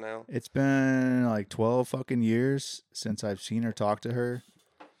borrow now. It's been like 12 fucking years since I've seen her, talk to her.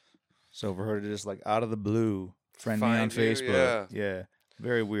 So for her to just like out of the blue friend me on Facebook. Yeah.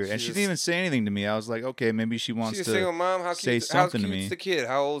 Very weird. And she didn't even say anything to me. I was like, okay, maybe she wants to she's a single mom. say something to me. How cute's the kid?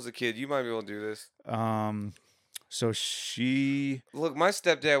 How old's the kid? You might be able to do this. So she... Look, my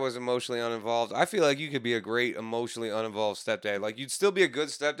stepdad was emotionally uninvolved. I feel like you could be a great emotionally uninvolved stepdad. Like, you'd still be a good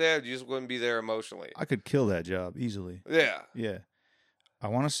stepdad, you just wouldn't be there emotionally. I could kill that job easily. Yeah. Yeah. I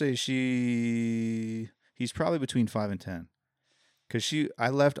want to say he's probably between 5 and 10. Because I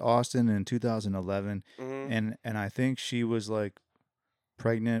left Austin in 2011, Mm-hmm. and I think she was like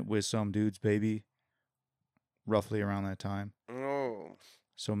pregnant with some dude's baby, roughly around that time. Oh,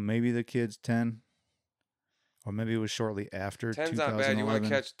 So maybe the kid's 10, or maybe it was shortly after 10's not bad. You want to 2011.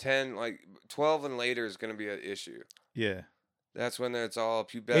 catch 10, like 12 and later is going to be an issue. Yeah, That's when it's all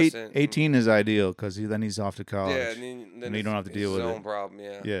pubescent. 18 is ideal because then he's off to college. Yeah, and then you don't have to deal it's with his it. own problem.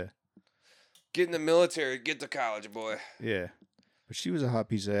 Yeah. Yeah, Get in the military, get to college, boy. yeah. But she was a hot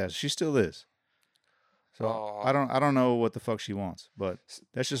piece of ass. She still is. So Aw. I don't know what the fuck she wants, but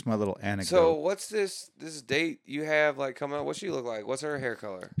that's just my little anecdote. So what's this date you have like coming up? What's she look like? What's her hair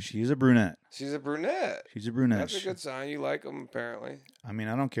color? She's a brunette. She's a brunette. She's a brunette. That's a good sign. You like them apparently. I mean,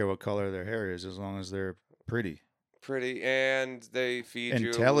 I don't care what color their hair is as long as they're pretty Pretty, and they feed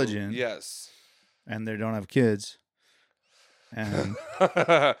you Intelligent. Yes. and they don't have kids. And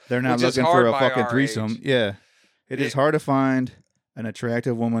They're they're not looking for a fucking threesome. Yeah. It is hard to find an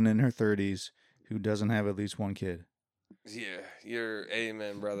attractive woman in her 30s who doesn't have at least one kid. Yeah, you're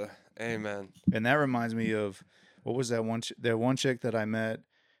amen, brother. Amen. And that reminds me of what was that one that one chick that I met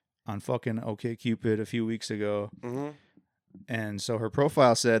on fucking OkCupid a few weeks ago. Mm-hmm. And so her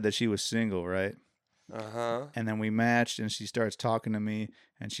profile said that she was single, right? Uh-huh. And then we matched and she starts talking to me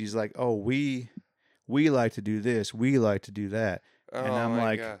and she's like, "Oh, we like to do this, we like to do that." Oh, And I'm my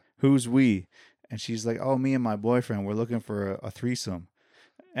like, God. "Who's we?" And she's like, "Oh, me and my boyfriend, we're looking for a threesome."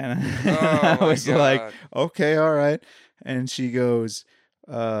 And Oh, I my was like, God. "Okay, all right." And she goes,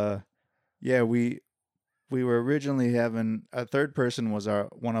 yeah, we were originally having a third person was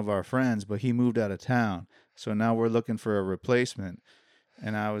one of our friends, but he moved out of town. So now we're looking for a replacement."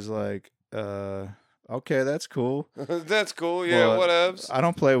 And I was like, "Okay, that's cool. That's cool. Yeah, But whatevs. I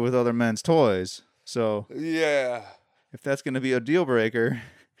don't play with other men's toys. So Yeah. if that's going to be a deal breaker."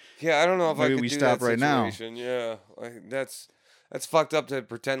 Yeah, I don't know if I Maybe could we do stop that right now. situation. Yeah, like that's fucked up to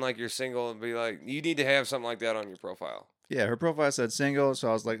pretend like you're single and be like, you need to have something like that on your profile. Yeah, her profile said single, so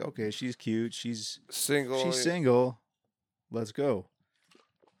I was like, "Okay, she's cute. She's Single. single. Let's go."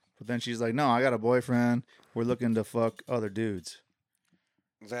 But then she's like, "No, I got a boyfriend. We're looking to fuck other dudes."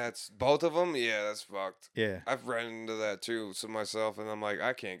 That's both of them. Yeah, that's fucked. Yeah. I've ran into that too, so myself, and I'm like,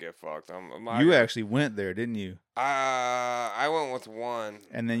 I can't get fucked. You actually went there, didn't you? I went with one.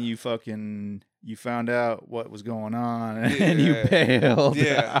 And then you found out what was going on and you Yeah. bailed.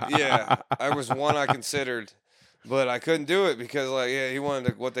 Yeah. I was one I considered, but I couldn't do it because he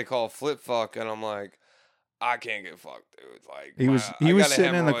wanted what they call flip fuck, and I'm like, I can't get fucked, dude. Like He was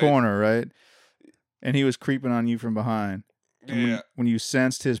sitting in the corner, right? And he was creeping on you from behind. And Yeah. when you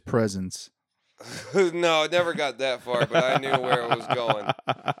sensed his presence. No, it never got that far, but I knew where it was going.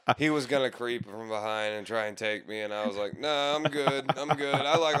 He was gonna creep from behind and try and take me, and I was like, "Nah, I'm good. I'm good.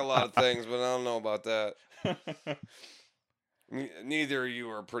 I like a lot of things, but I don't know about that." Neither of you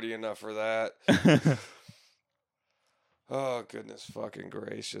are pretty enough for that. Oh, goodness fucking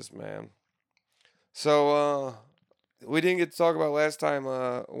gracious, man. So, we didn't get to talk about last time.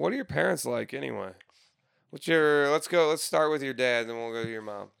 What are your parents like anyway? Let's start with your dad, then we'll go to your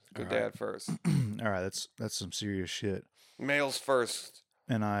mom. Go All right. dad first. All right, that's some serious shit. Males first.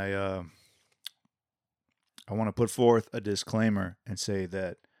 And I want to put forth a disclaimer and say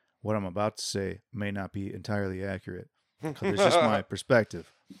that what I'm about to say may not be entirely accurate. 'Cause it's just my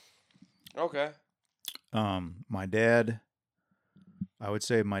perspective. Okay. My dad, I would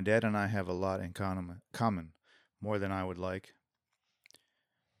say my dad and I have a lot in common, more than I would like.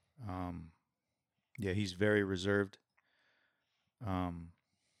 Yeah, he's very reserved.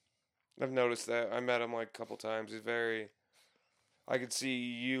 I've noticed that. I met him like a couple times. I could see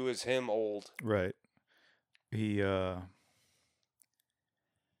you as him old. Right.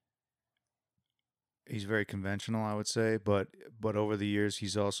 He's very conventional, I would say, but over the years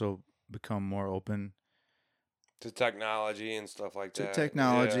he's also become more open To technology and stuff like to that.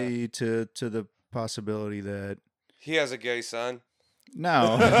 technology, Yeah. to the possibility that He has a gay son.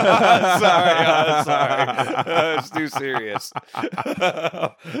 no. Sorry. It's too serious.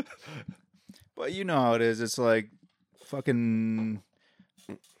 But you know how it is. It's like fucking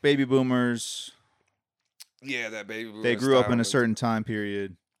baby boomers. Yeah, that baby boomer They grew up in a style. certain time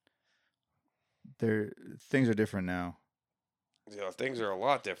period. Things are different now. Yeah, things are a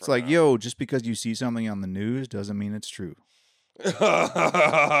lot different. It's like, now. yo, just because you see something on the news doesn't mean it's true. Is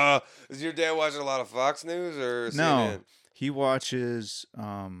your dad watching a lot of Fox News or CNN? No, he watches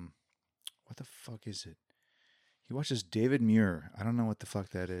what the fuck is it? He watches David Muir. I don't know what the fuck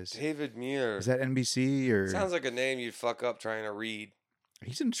that is. David Muir. Is that NBC or? Sounds like a name you'd fuck up trying to read.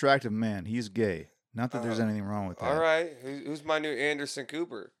 He's an attractive man. He's gay. Not that there's Uh, anything wrong with that. All right. Who's my new Anderson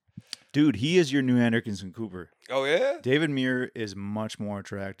Cooper? Dude, he is your new Anderson Cooper. Oh yeah. David Muir is much more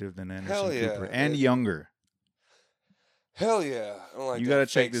attractive than Anderson Hell yeah. Cooper, and younger. Hell yeah. I don't like You that got to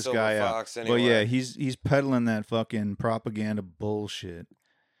check fake this silver guy out. fox But anyway. yeah, he's peddling that fucking propaganda bullshit.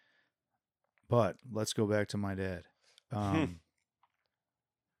 But let's go back to my dad.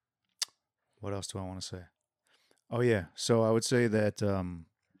 What else do I want to say? Oh yeah, so I would say that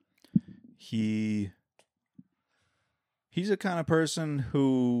he's the kind of person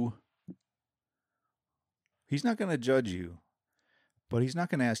who he's not going to judge you, but he's not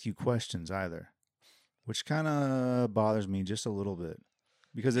going to ask you questions either, which kind of bothers me just a little bit.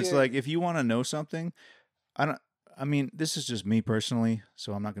 Because it's Yeah. like, if you want to know something, I mean, this is just me personally,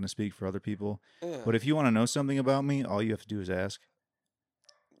 so I'm not going to speak for other people. Yeah. But if you want to know something about me, all you have to do is ask.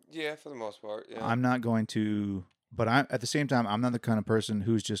 Yeah, for the most part. Yeah. I'm not going to, but at the same time, I'm not the kind of person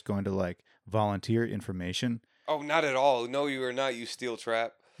who's just going to like volunteer information. Oh, not at all. No, you are not. You steel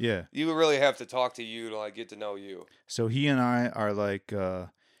trap. Yeah. You really have to talk to you to like get to know you. So he and I are like, we're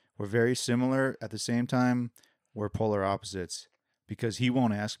very similar. At the same time, we're polar opposites, because he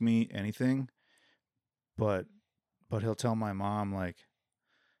won't ask me anything, but he'll tell my mom like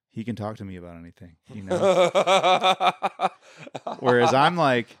he can talk to me about anything, you know? Whereas I'm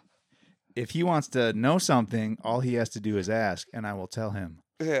like, if he wants to know something, all he has to do is ask, and I will tell him.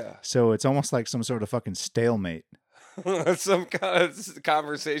 Yeah. So it's almost like some sort of fucking stalemate. Some kind of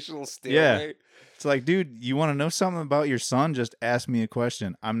conversational stalemate. It's like, dude, you want to know something about your son? Just ask me a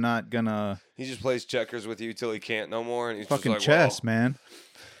question. I'm not gonna He just plays checkers with you till he can't no more, and he's fucking just like, chess, "Whoa." man.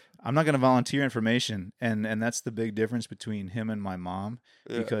 I'm not gonna volunteer information, and that's the big difference between him and my mom,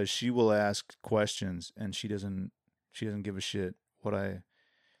 Yeah. because she will ask questions and she doesn't give a shit what Your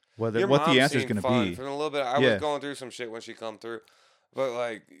what mom the answer's seemed gonna fun. be. For a little bit, I Yeah. was going through some shit when she come through, but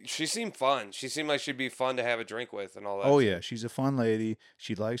like she seemed fun. She seemed like she'd be fun to have a drink with and all that. Oh shit. yeah, she's a fun lady.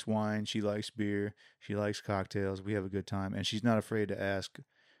 She likes wine. She likes beer. She likes cocktails. We have a good time, and she's not afraid to ask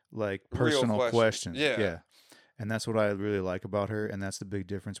like Real personal questions. questions. Yeah. And that's what I really like about her, and that's the big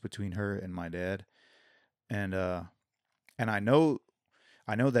difference between her and my dad. And I know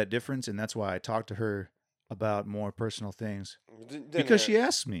that difference, and that's why I talk to her about more personal things, because she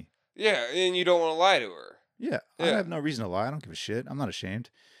asks me. Yeah, and you don't want to lie to her. Yeah, I Yeah. have no reason to lie. I don't give a shit. I'm not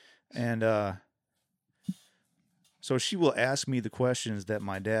ashamed. And so she will ask me the questions that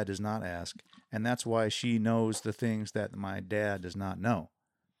my dad does not ask, and that's why she knows the things that my dad does not know.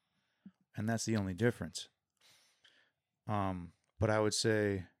 And that's the only difference. But I would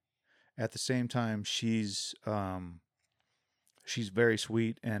say at the same time, she's very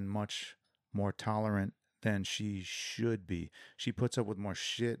sweet and much more tolerant than she should be. She puts up with more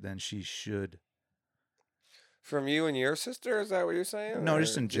shit than she should. From you and your sister, is that what you're saying? No,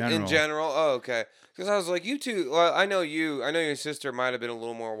 just in general. In general, oh, okay. Because I was like, you two. Well, I know you. I know your sister might have been a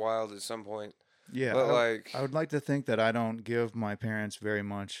little more wild at some point. Yeah, But like, I would like to think that I don't give my parents very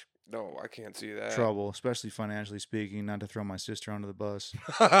much no, I can't see that. trouble, especially financially speaking. Not to throw my sister under the bus.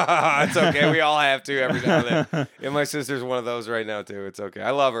 It's okay. We all have to every now and then. And my sister's one of those right now too. It's okay.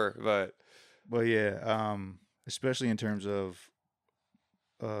 I love her, but yeah, especially in terms of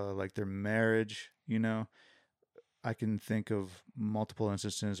like their marriage, you know, I can think of multiple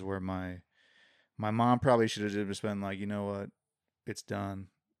instances where my mom probably should have just been like, you know what, it's done,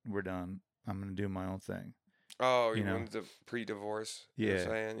 we're done. I'm gonna do my own thing. oh, You you know. wanted the pre-divorce. You're Yeah.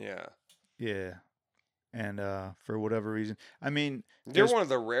 saying, yeah. Yeah, and for whatever reason, I mean, You're there's- one of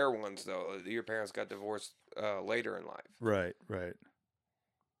the rare ones though. Your parents got divorced later in life. right.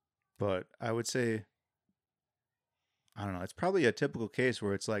 But I would say, I don't know. It's probably a typical case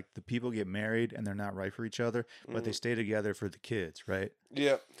where it's like the people get married and they're not right for each other, but they stay together for the kids, right?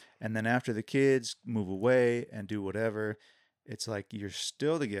 Yep. And then after the kids move away and do whatever, it's like you're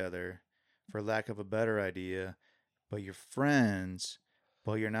still together, for lack of a better idea, but you're friends,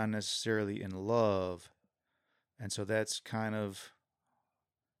 but you're not necessarily in love. And so that's kind of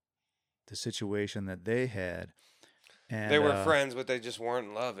the situation that they had. And They were friends, but they just weren't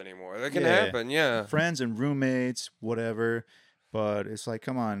in love anymore. That can Yeah. happen, yeah. friends and roommates, whatever. But it's like,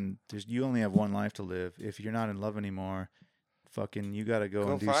 come on, you only have one life to live. If you're not in love anymore, fucking, you got to go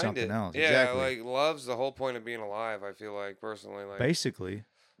and do find something it. else. Yeah, Exactly. like love's the whole point of being alive. I feel like personally, like Basically,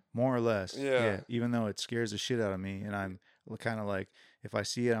 more or less. Yeah. Even though it scares the shit out of me, and I'm kind of like, if I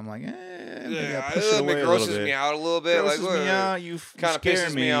see it, I'm like, maybe yeah, I'll push it away it a grosses little bit. me out a little bit. Grosses like, me out. You kind of scare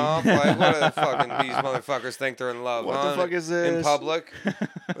pisses me off. Like, what the fucking these motherfuckers think they're in love? What huh? the fuck is this? In public?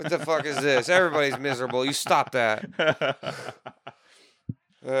 What the fuck is this? Everybody's miserable. You stop that.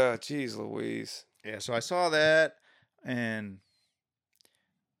 Jeez Louise. Yeah, so I saw that, and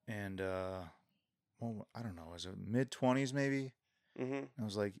well, I don't know, was it mid-20s maybe? Mm-hmm. I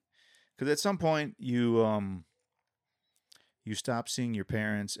was like, because at some point you you stop seeing your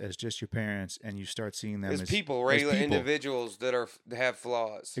parents as just your parents, and you start seeing them As as people, as regular people. individuals that have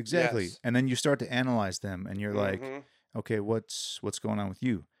flaws. Exactly. Yes. And then you start to analyze them, and you're like, Mhm. okay, what's going on with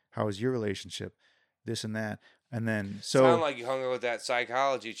you? How is your relationship? This and that. And then Sound like you hung out with that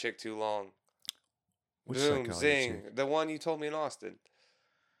psychology chick too long. which Boom, psychology zing. chick? The one you told me in Austin.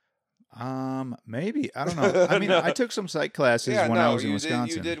 Maybe. I don't know. I mean, No. I took some psych classes Yeah, when I no, was in you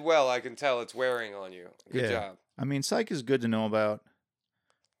Wisconsin. did well. I can tell it's wearing on you. Good job. I mean, psych is good to know about.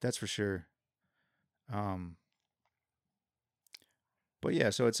 That's for sure. But yeah,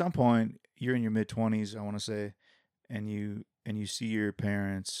 so at some point you're in your mid-20s, I want to say, and you see your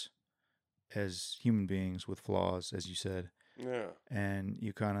parents as human beings with flaws, as you said, Yeah. and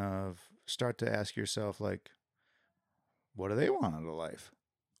you kind of start to ask yourself, like, what do they want out of life?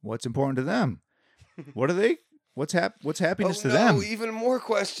 What's important to them? What do they? What's happiness Oh to no, them? even more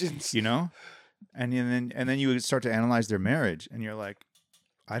questions. You know, and then you would start to analyze their marriage, and you're like,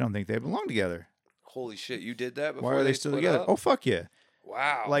 I don't think they belong together. Holy shit, you did that before Why are they still split together? up? Oh fuck yeah!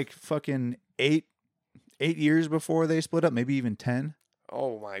 Wow. Like fucking 8 years before they split up, maybe even 10.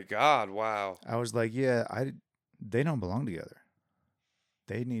 Oh my god, wow. I was like, yeah, they don't belong together.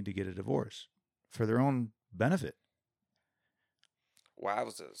 They need to get a divorce for their own benefit.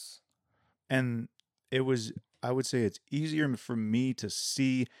 Wowzers. And I would say it's easier for me to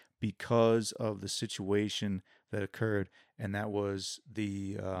see because of the situation that occurred, and that was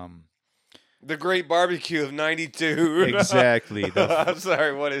the Great Barbecue of '92. exactly I'm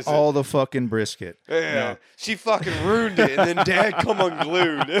sorry, what is all the fucking brisket. it? Yeah, No. she fucking ruined it, and then Dad come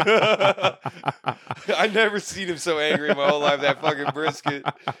unglued. I've never seen him so angry in my whole life. That fucking brisket.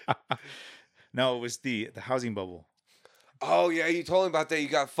 No, it was the housing bubble. Oh yeah, you told me about that. You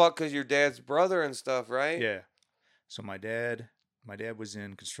got fucked because your dad's brother and stuff, right? Yeah. So my dad was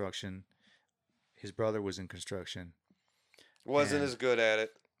in construction. His brother was in construction. Wasn't And- as good at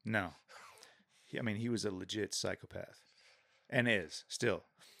it. No. I mean, he was a legit psychopath. And is still.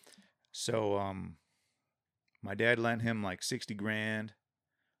 So my dad lent him like 60 grand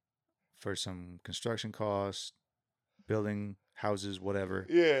for some construction costs, building houses, whatever.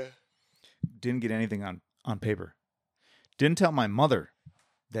 Yeah. Didn't get anything on paper. Didn't tell my mother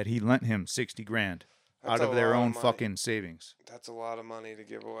that he lent him 60 grand That's out of their a lot own money. fucking savings. That's a lot of money to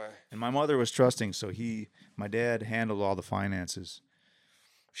give away. And my mother was trusting, so my dad handled all the finances.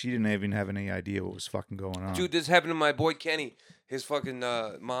 She didn't even have any idea what was fucking going on. Dude, this happened to my boy Kenny. His fucking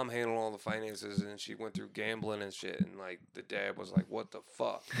mom handled all the finances, and she went through gambling and shit. And like the dad was like, "What the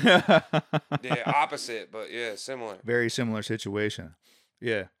fuck?" Yeah, opposite, but yeah, similar. Very similar situation.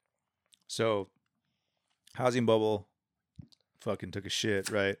 Yeah. So, housing bubble fucking took a shit,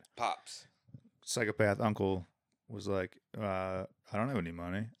 right? Pops. Psychopath uncle was like, I don't have any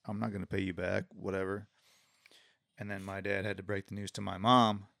money. I'm not going to pay you back, whatever. And then my dad had to break the news to my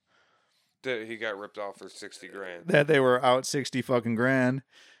mom That he got ripped off for 60 grand. that they were out 60 fucking grand.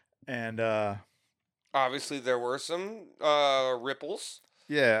 And Obviously, there were some ripples.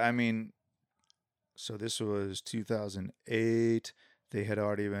 yeah, I mean, so this was 2008. They had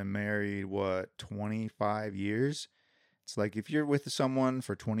already been married, 25 years? It's like if you're with someone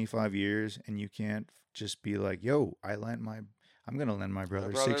for 25 years and you can't just be like, yo, I'm going to lend my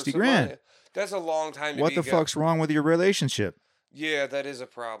brother 60 grand. Money. That's a long time to What be the fuck's wrong with your relationship? Yeah, that is a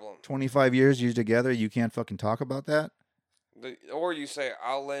problem. 25 years you're together, you can't fucking talk about that? Or you say,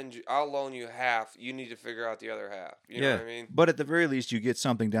 I'll loan you half. You need to figure out the other half. You know what I mean? But at the very least, you get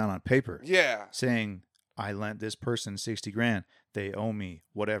something down on paper Yeah. saying, I lent this person 60 grand. They owe me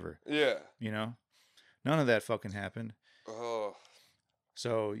whatever. Yeah. You know? None of that fucking happened. Oh.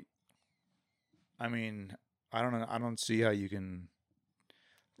 So, I mean, I don't know. I don't see how you can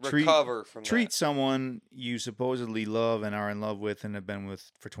Recover from treat someone you supposedly love and are in love with and have been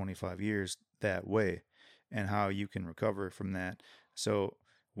with for 25 years that way, and how you can recover from that. So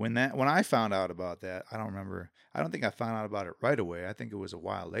when I found out about that, I don't think I found out about it right away. I think it was a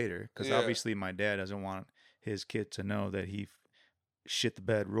while later, because obviously my dad doesn't want his kid to know that he shit the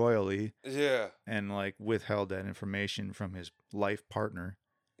bed royally. Yeah. And like withheld that information from his life partner.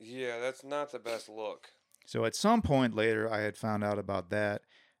 Yeah, that's not the best look. So at some point later, I had found out about that,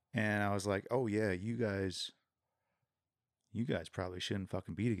 and I was like, "Oh yeah, you guys probably shouldn't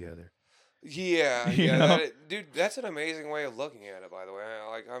fucking be together." Yeah, You yeah, know? dude, that's an amazing way of looking at it. By the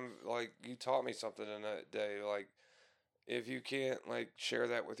way, you taught me something in that day. Like, if you can't like share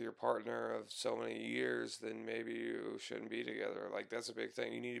that with your partner of so many years, then maybe you shouldn't be together. Like, that's a big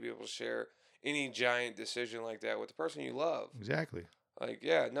thing. You need to be able to share any giant decision like that with the person you love. Exactly. Like,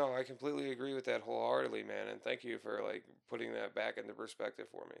 yeah, no, I completely agree with that wholeheartedly, man. And thank you for like putting that back into perspective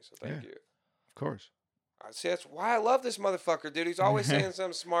for me. So thank you. Of course. See, that's why I love this motherfucker, dude. He's always saying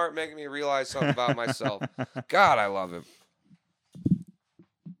something smart, making me realize something about myself. God, I love him.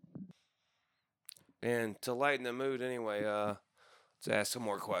 And to lighten the mood, anyway, let's ask some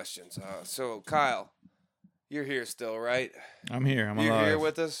more questions. So, Kyle, you're here still, right? I'm here. I'm You're alive. here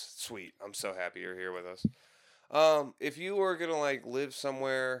with us? Sweet. I'm so happy you're here with us. If you were gonna like live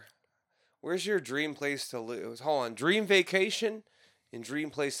somewhere, where's your dream place to live? Hold on, dream vacation and dream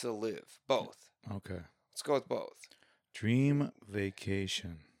place to live, both. Okay. Let's go with both. Dream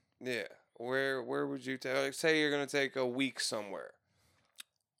vacation. Yeah. Where would you take? Like, say you're gonna take a week somewhere.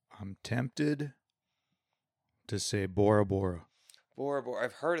 I'm tempted to say Bora Bora. Bora Bora.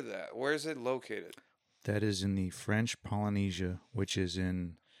 I've heard of that. Where is it located? That is in the French Polynesia, which is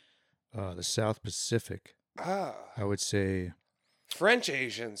in the South Pacific. Ah. I would say. French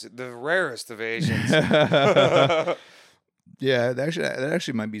Asians, the rarest of Asians. Yeah, that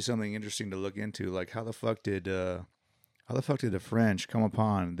actually might be something interesting to look into. Like, how the fuck did the French come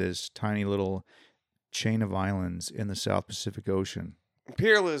upon this tiny little chain of islands in the South Pacific Ocean?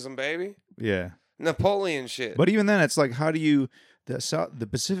 Imperialism, baby. Yeah, Napoleon shit. but even then, it's like, how do you the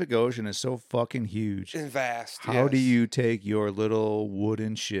Pacific Ocean is so fucking huge. And vast. How do yes. you take your little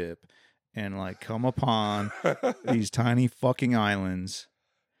wooden ship and like come upon these tiny fucking islands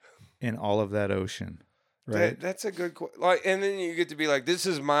in all of that ocean? Right. That's a good like, and then you get to be like, this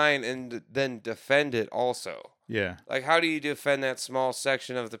is mine, and then defend it also. Yeah. Like, how do you defend that small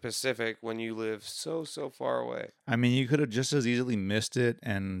section of the Pacific when you live so far away? I mean, you could have just as easily missed it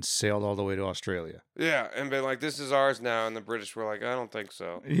and sailed all the way to Australia. Yeah, and been like, this is ours now, and the British were like, I don't think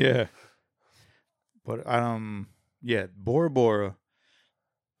so. Yeah. But yeah, Bora Bora,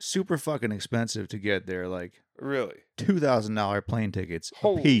 super fucking expensive to get there. Like Really? $2,000 plane tickets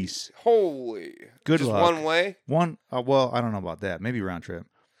a piece. Holy. Good Just luck. one way? Well, I don't know about that. Maybe round trip.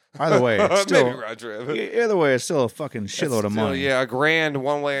 Either way, it's still Maybe round trip. either way, it's still a fucking shitload of money. Yeah, $1,000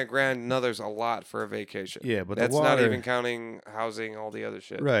 one way, $1,000 another's a lot for a vacation. Yeah, but that's the water, not even counting housing, all the other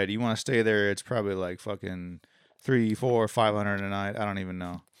shit. Right, you want to stay there? It's probably like fucking $300, $400, $500 a night. I don't even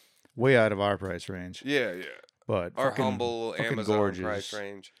know. Way out of our price range. Yeah. But Our fucking, humble fucking Amazon gorgeous, price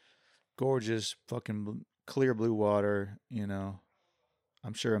range. Gorgeous, fucking clear blue water. You know,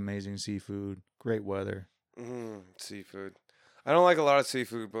 I'm sure amazing seafood, great weather. Seafood. I don't like a lot of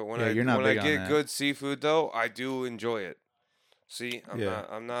seafood, but when I get good seafood though, I do enjoy it. See,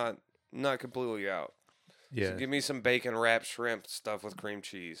 I'm not completely out. Yeah. So give me some bacon wrapped shrimp stuff with cream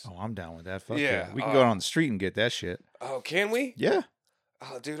cheese. Oh, I'm down with that. Fuck Yeah, yeah. We can go out on the street and get that shit. Oh, can we? Yeah.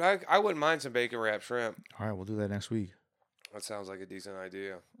 Oh, dude, I wouldn't mind some bacon wrapped shrimp. All right, we'll do that next week. That sounds like a decent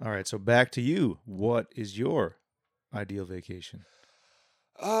idea. All right, so back to you. What is your ideal vacation?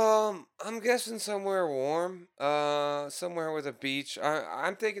 I'm guessing somewhere warm. Somewhere with a beach.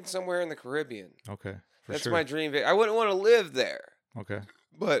 I'm thinking somewhere in the Caribbean. Okay, That's my dream. I wouldn't want to live there. Okay.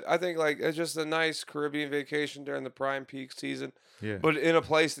 But I think like it's just a nice Caribbean vacation during the prime peak season. Yeah. But in a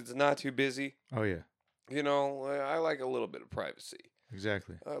place that's not too busy. Oh yeah. You know, I like a little bit of privacy.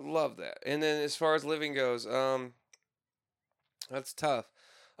 Exactly. I love that. And then as far as living goes, that's tough.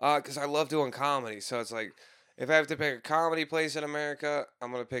 Because I love doing comedy. So it's like, if I have to pick a comedy place in America,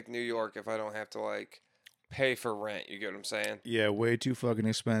 I'm going to pick New York if I don't have to, like, pay for rent. You get what I'm saying? Yeah, way too fucking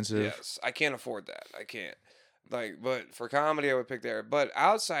expensive. Yes. I can't afford that. I can't. Like, but for comedy, I would pick there. But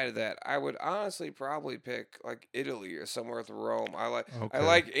outside of that, I would honestly probably pick, like, Italy or somewhere with Rome. I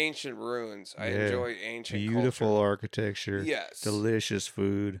like ancient ruins. I enjoy ancient beautiful culture. architecture. Yes. Delicious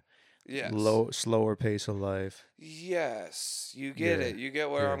food. Yes. Slower pace of life. Yes. You get it. You get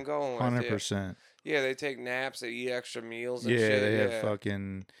where Yeah. I'm going with 100%. Yeah, they take naps, they eat extra meals and Yeah, shit. they have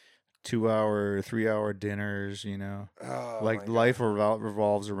fucking 2-hour, 3-hour dinners, you know. Oh, like life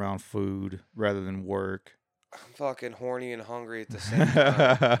revolves around food rather than work. I'm fucking horny and hungry at the same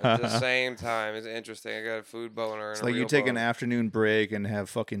time. At the same time. It's interesting. I got a food boner. It's like you take an afternoon break and have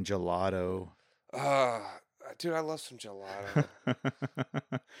fucking gelato. Dude, I love some gelato.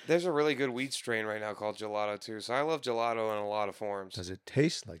 There's a really good wheat strain right now called gelato too. So I love gelato in a lot of forms. Does it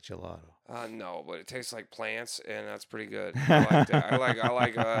taste like gelato? No, but it tastes like plants, and that's pretty good. I like that. I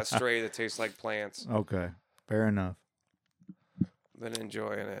like a stray that tastes like plants. Okay, fair enough. Been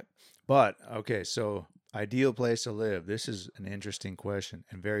enjoying it. But okay, so ideal place to live. This is an interesting question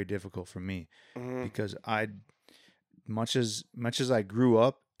and very difficult for me because much as I grew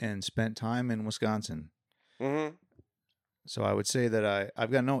up and spent time in Wisconsin. So I would say that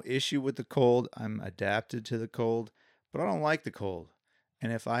I've got no issue with the cold. I'm adapted to the cold, but I don't like the cold.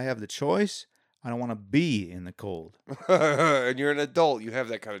 And if I have the choice, I don't want to be in the cold. And you're an adult. You have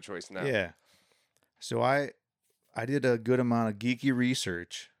that kind of choice now. Yeah. So I did a good amount of geeky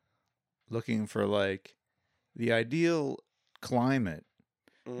research looking for like the ideal climate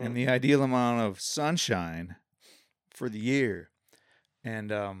Mhm. and the ideal amount of sunshine for the year. And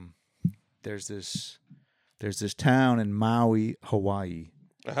there's this town in Maui, Hawaii,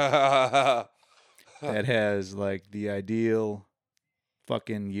 that has like the ideal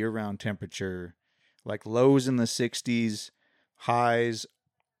fucking year-round temperature, like lows in the 60s, highs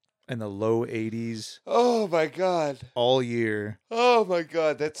in the low 80s Oh my god. all year, Oh my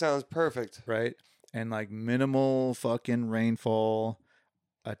god, that sounds perfect. right? And like minimal fucking rainfall,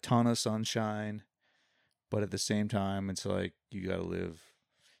 a ton of sunshine, but at the same time, it's like you got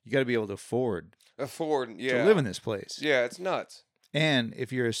to be able to afford Afford, to yeah. live in this place. Yeah, it's nuts. And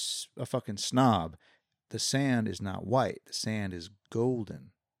if you're a fucking snob, the sand is not white. The sand is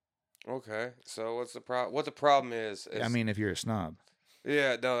golden. Okay, so what's the problem? What the problem is I mean, if you're a snob.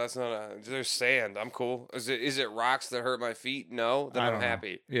 yeah, no, that's not a. There's sand. I'm cool. Is it rocks that hurt my feet? No, then I I'm don't know.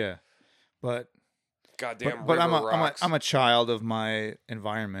 happy. Yeah. But Goddamn but river rocks. I'm a child of my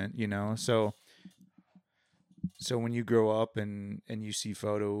environment, you know. So when you grow up and you see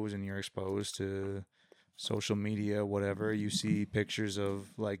photos and you're exposed to social media, whatever, you see pictures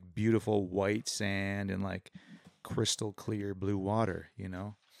of like beautiful white sand and like crystal clear blue water, you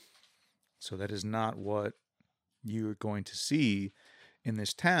know. So that is not what you're going to see in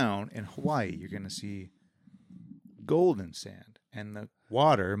this town in Hawaii. You're going to see golden sand, and the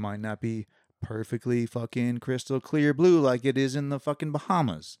water might not be perfectly fucking crystal clear blue like it is in the fucking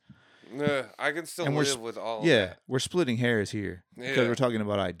Bahamas. I can still And we're live with all Yeah, of that. we're splitting hairs here because Yeah. we're talking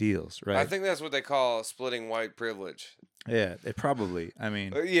about ideals, right? I think that's what they call splitting white privilege. Yeah, it probably. I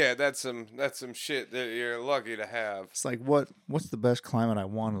mean, Yeah, that's some shit that you're lucky to have. it's like what's the best climate I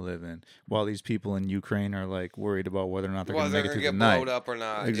want to live in? While these people in Ukraine are like worried about whether or not they're Well, going to they're make it gonna through get the night. blowed up or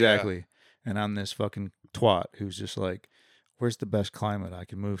not. Exactly. And I'm this fucking twat who's just like, where's the best climate I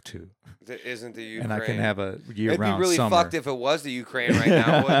can move to? Yeah. That isn't the Ukraine. And I can have a year-round It'd be really summer. fucked if it was the Ukraine right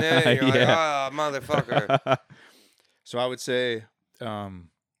now, wouldn't it? And you're Yeah. like, oh, motherfucker. So I would say,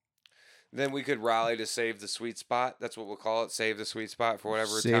 Then we could rally to save the sweet spot. That's what we'll call it. Save the sweet spot for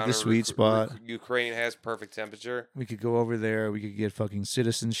whatever Save town the or sweet spot. Ukraine has perfect temperature. we could go over there. We could get fucking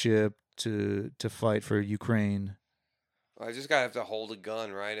citizenship to fight for Ukraine. I just gotta have to hold a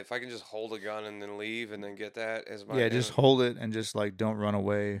gun, right? If I can just hold a gun and then leave and then get that as my Yeah, just hold it and just like don't run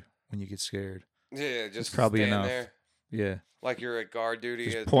away when you get scared. yeah, just probably stand enough. there Yeah, like you're at guard duty.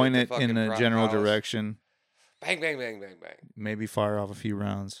 just at point the it in fucking the Rock general Palace. direction. Bang, bang, bang, bang, bang. Maybe fire off a few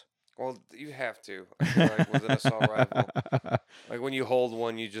rounds. Well, you have to. I feel like with an assault rifle, like when you hold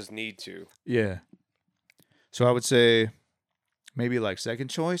one, you just need to. Yeah. So I would say maybe like second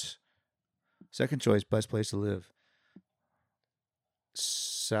choice, best place to live.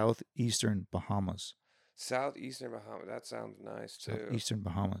 Southeastern Bahamas. Southeastern Bahamas. That sounds nice too. Southeastern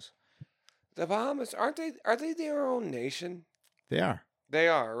Bahamas. The Bahamas aren't they? Are they their own nation? They are, They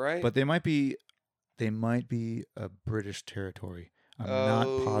are, right? but they might be a British territory. I'm not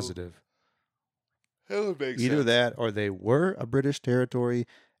Oh, positive. that would make Either sense. that or they were a British territory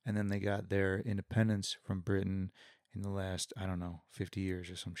and then they got their independence from Britain in the last, I don't know, 50 years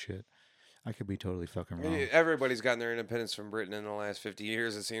or some shit. I could be totally fucking wrong. Yeah, everybody's gotten their independence from Britain in the last 50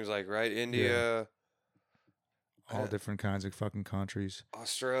 years. It seems like, right? India, All different kinds of fucking countries.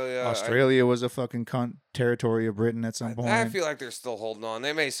 Australia. Australia was a fucking territory of Britain at some point. I feel like they're still holding on.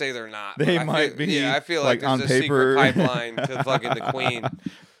 They may say they're not. They but I might feel, be, Yeah, I feel like like, on there's a paper. secret pipeline to fucking the Queen.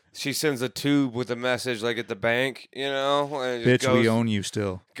 She sends a tube with a message like at the bank, you know, and it just Bitch, we own you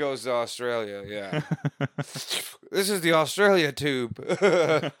still. goes to Australia. Yeah, this is the Australia tube.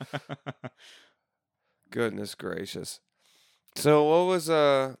 Goodness gracious. So what was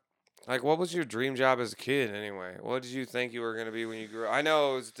what was your dream job as a kid anyway? What did you think you were gonna be when you grew up? I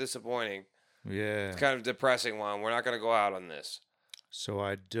know it was disappointing. Yeah. It's kind of a depressing one. We're not gonna go out on this. So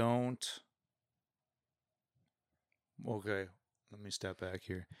I don't. Okay, let me step back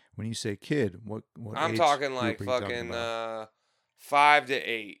here. When you say kid, what I'm age talking group like are you talking fucking about? 5 to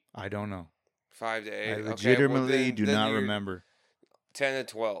 8. I don't know. 5 to 8. I Okay, well, legitimately do then not you're remember. 10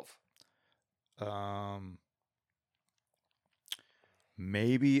 to 12.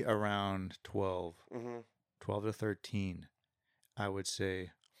 Maybe around 12, Mm-hmm. 12 to 13, I would say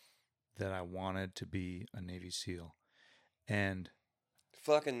that I wanted to be a Navy SEAL. And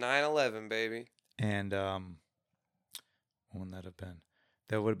Fucking 9/11, baby. when would that have been?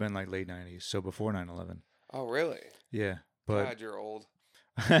 That would have been like late 90s, so before 9/11. Oh, really? Yeah, but God, you're old.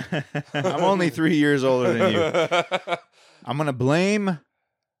 I'm only 3 years older than you. I'm gonna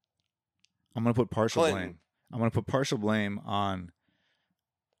put partial Clinton. blame. I'm gonna put partial blame on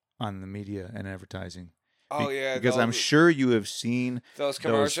the media and advertising Oh yeah, because I'm sure you have seen those those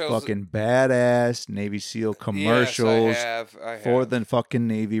commercials. fucking badass Navy SEAL commercials Yes, I have. for the fucking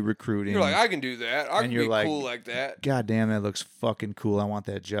Navy recruiting. You're like, I can do that. I can you're be like, cool like that. God damn, that looks fucking cool. I want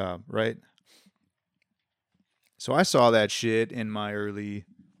that job, right? So I saw that shit in my early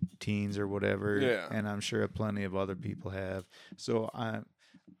teens or whatever, Yeah. and I'm sure plenty of other people have. So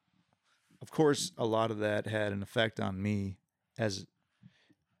of course, a lot of that had an effect on me as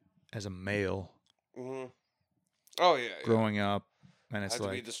a male Mm-hmm. Oh yeah. growing up, and I it's have to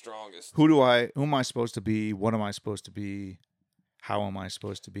be like, the strongest. who am I supposed to be? What am I supposed to be? How am I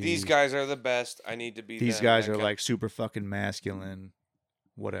supposed to be? These guys are the best. I need to be. These them. guys That are kind- like super fucking masculine,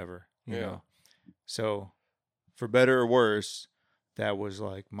 whatever, you Yeah. know. So, for better or worse, that was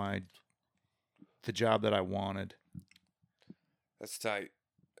like the job that I wanted. That's tight.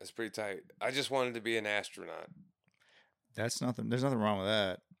 That's pretty tight. I just wanted to be an astronaut. That's nothing. There's nothing wrong with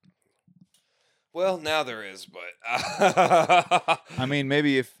that. Well, now there is, but I mean,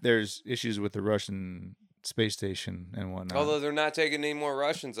 maybe if there's issues with the Russian space station and whatnot. although they're not taking any more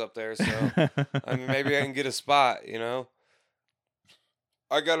Russians up there, so I mean, maybe I can get a spot. You know,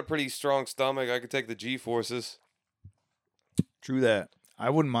 I got a pretty strong stomach. I could take the G forces. True that. I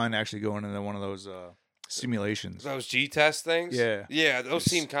wouldn't mind actually going into one of those simulations. Those G test things. Yeah. yeah, those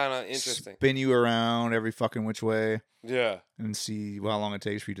seem kind of interesting. Spin you around every fucking which way Yeah, and see how long it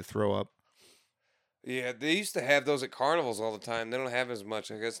takes for you to throw up. yeah. They used to have those at carnivals all the time. They don't have as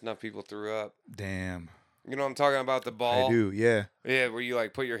much. I guess enough people threw up. Damn. You know what I'm talking about? The ball. I do, yeah. Yeah, where you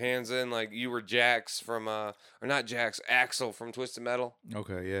like put your hands in, like you were Jax from or not Jax, Axel from Twisted Metal.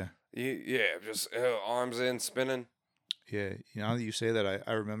 Okay, yeah. Yeah, just arms in, spinning. Yeah. Now that you say that,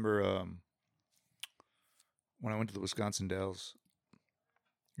 I remember when I went to the Wisconsin Dells.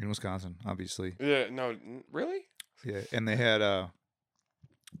 In Wisconsin, obviously. Yeah, no, really? Yeah. And they had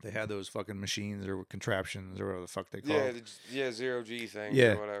those fucking machines or contraptions or whatever the fuck they call Yeah, it. zero G thing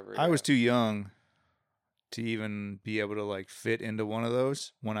Yeah. or whatever. I was too young to even be able to like fit into one of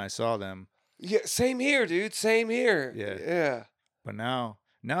those when I saw them. Yeah, same here, dude. Same here. Yeah. Yeah. But now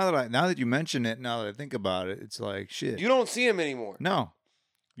that you mention it, now that I think about it, it's like shit. You don't see him anymore. No.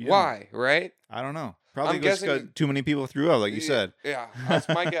 You don't. Why? Right? I don't know. Probably I'm because guessing- too many people threw up, like you said. Yeah, that's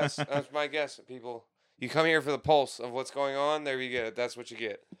my guess. That's my guess. People, you come here for the pulse of what's going on. There you get it. That's what you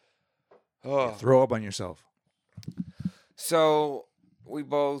get. Oh. Throw up on yourself. So we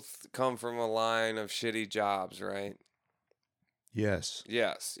both come from a line of shitty jobs, right? Yes.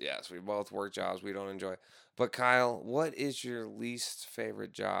 Yes. We both work jobs we don't enjoy. But Kyle, what is your least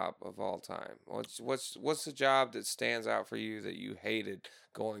favorite job of all time? What's the job that stands out for you that you hated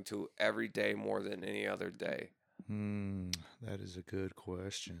going to every day more than any other day? That is a good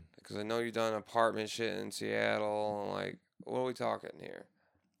question. Because I know you've done apartment shit in Seattle. Like, what are we talking here?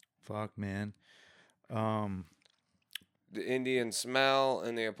 Fuck, man. The Indian smell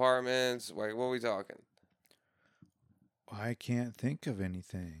in the apartments. Like, what are we talking? I can't think of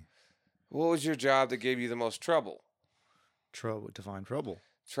anything. What was your job that gave you the most trouble? Define trouble.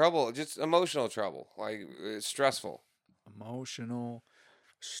 Trouble, just emotional trouble. Like, it's stressful. Emotional,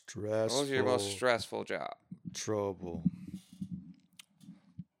 stressful. What was your most stressful job? Trouble.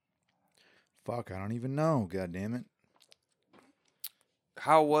 Fuck, I don't even know. God damn it.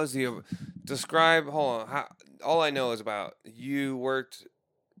 How was the describe? Hold on. All I know is about you worked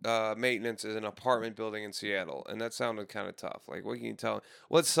maintenance in an apartment building in Seattle, and that sounded kind of tough. Like, what can you tell me?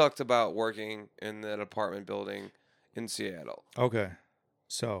 What sucked about working in that apartment building in Seattle? Okay,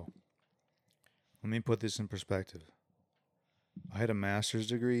 so let me put this in perspective. I had a master's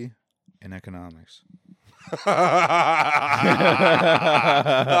degree in economics. I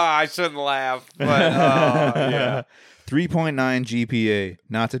shouldn't laugh, but yeah. 3.9 GPA.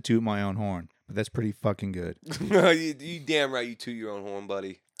 Not to toot my own horn, but that's pretty fucking good. you damn right you toot your own horn,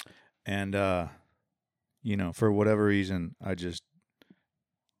 buddy. And for whatever reason, I just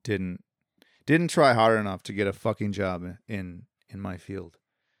didn't try hard enough to get a fucking job in my field.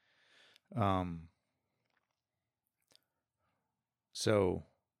 So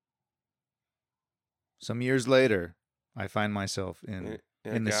some years later, I find myself in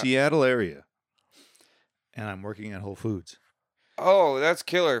the Seattle area, and I'm working at Whole Foods. Oh, that's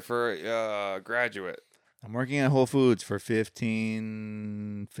killer for a graduate. I'm working at Whole Foods for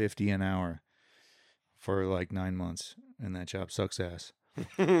 $15.50 an hour for like 9 months, and that job sucks ass.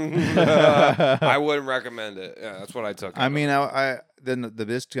 I wouldn't recommend it. Yeah, that's what I took. I mean, I then the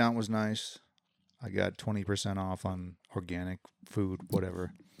discount was nice. I got 20% off on organic food,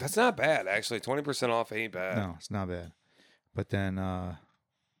 whatever. That's not bad, actually. 20% off ain't bad. No, it's not bad. But then,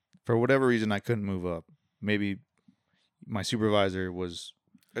 for whatever reason, I couldn't move up. Maybe my supervisor was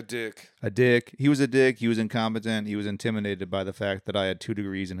A dick. A dick. He was a dick. He was incompetent. He was intimidated by the fact that I had 2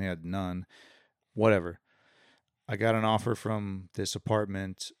 degrees and he had none. Whatever. I got an offer from this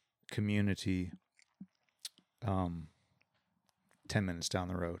apartment community 10 minutes down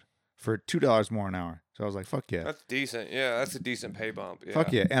the road for $2 more an hour. So I was like, fuck yeah. That's decent. Yeah, that's a decent pay bump. Yeah.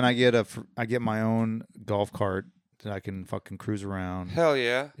 Fuck yeah. And I get my own golf cart that I can fucking cruise around. Hell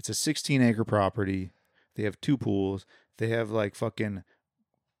yeah. It's a 16-acre property. They have 2 pools. They have like fucking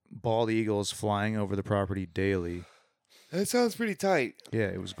bald eagles flying over the property daily. That sounds pretty tight. Yeah,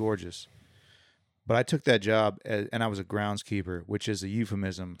 it was gorgeous. But I took that job and I was a groundskeeper, which is a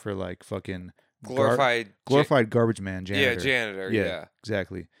euphemism for like fucking Glorified garbage man, janitor. Yeah, janitor. Yeah.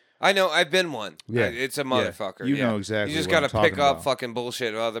 Exactly. I know. I've been one. Yeah. It's a motherfucker. You yeah. know exactly. You just got to pick up about. fucking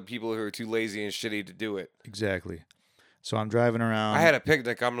bullshit of other people who are too lazy and shitty to do it. Exactly. So I'm driving around. I had a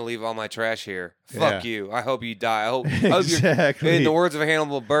picnic. I'm gonna leave all my trash here. Yeah. Fuck you. I hope you die. I hope exactly. in the words of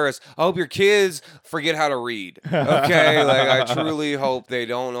Hannibal Buress, I hope your kids forget how to read. Okay, like I truly hope they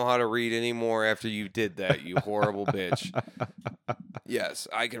don't know how to read anymore after you did that. You horrible bitch. Yes,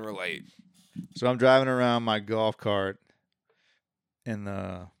 I can relate. So I'm driving around my golf cart, and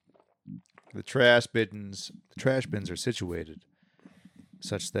the trash bins. The trash bins are situated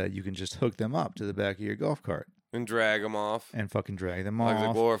such that you can just hook them up to the back of your golf cart and drag them off and fucking drag them like off.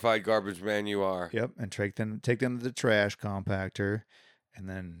 the glorified garbage man you are. Yep, and take them to the trash compactor, and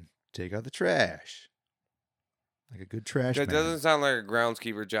then take out the trash like a good trash That man. doesn't sound like a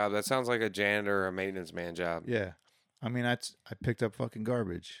groundskeeper job. That sounds like a janitor or a maintenance man job. Yeah, I mean, I picked up fucking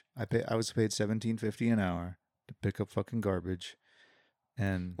garbage. I was paid $17.50 an hour to pick up fucking garbage,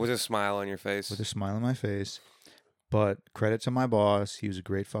 and with a smile on your face. with a smile on my face. But credit to my boss, he was a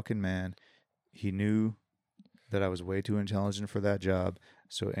great fucking man. He knew that I was way too intelligent for that job,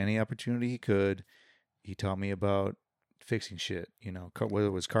 so any opportunity he could, he taught me about fixing shit. You know, whether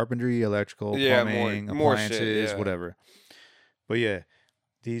it was carpentry, electrical, plumbing, more appliances, shit, yeah. whatever. But yeah,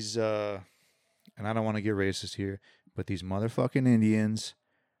 these and I don't want to get racist here, but these motherfucking Indians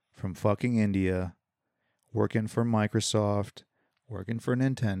from fucking India, working for Microsoft, working for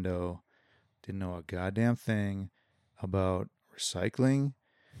Nintendo, didn't know a goddamn thing about recycling,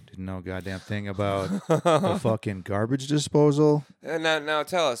 didn't know a goddamn thing about the fucking garbage disposal. And now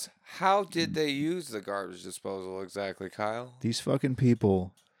tell us, how did they use the garbage disposal exactly, Kyle? These fucking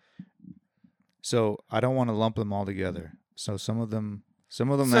people. So I don't want to lump them all together. So some of them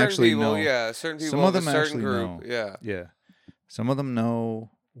certain actually people, know. Yeah, certain people Some of of a them certain actually group. know. Yeah. Yeah. Some of them know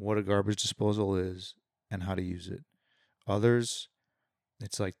what a garbage disposal is and how to use it. Others,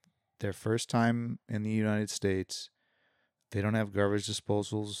 it's like their first time in the United States. They don't have garbage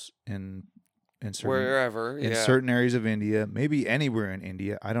disposals in certain areas of India, maybe anywhere in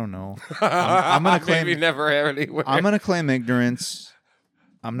India. I don't know. I'm gonna claim maybe never have anywhere. I'm gonna claim ignorance.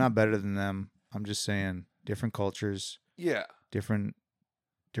 I'm not better than them. I'm just saying different cultures, Yeah. different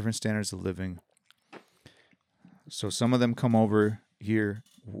standards of living. So some of them come over here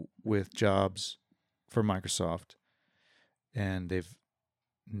with jobs for Microsoft, and they've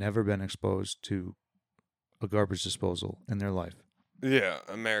never been exposed to a garbage disposal in their life. Yeah,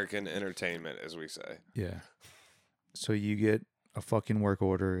 American entertainment, as we say. Yeah. So you get a fucking work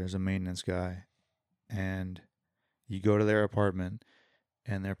order as a maintenance guy, and you go to their apartment,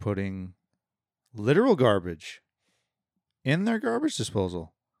 and they're putting literal garbage in their garbage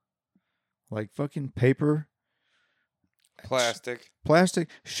disposal. Like fucking paper. Plastic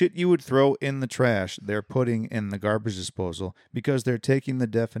shit you would throw in the trash, they're putting in the garbage disposal because they're taking the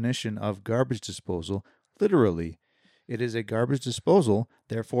definition of garbage disposal literally. It is a garbage disposal,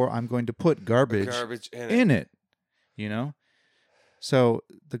 therefore I'm going to put garbage in it. You know? So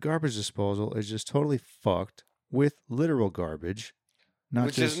the garbage disposal is just totally fucked with literal garbage.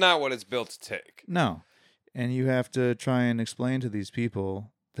 Which is not what it's built to take. No. And you have to try and explain to these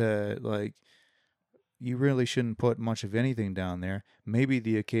people that, like, you really shouldn't put much of anything down there. Maybe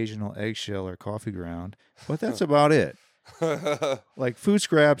the occasional eggshell or coffee ground, but that's about it. Like food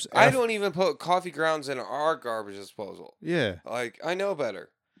scraps. I don't even put coffee grounds in our garbage disposal. Yeah. Like, I know better.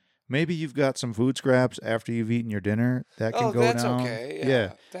 Maybe you've got some food scraps after you've eaten your dinner. That can go that's down. Okay.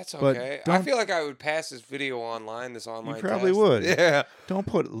 Yeah. That's But okay. I feel like I would pass this video online, this online You probably test. would. Yeah. Don't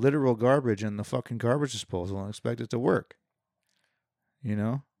put literal garbage in the fucking garbage disposal and expect it to work. You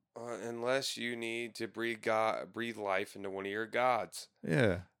know? Unless you need to breathe life into one of your gods.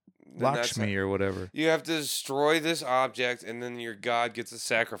 Yeah. Then Lakshmi or whatever. You have to destroy this object, and then your god gets a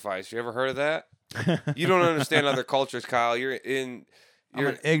sacrifice. You ever heard of that? You don't understand other cultures, Kyle. I'm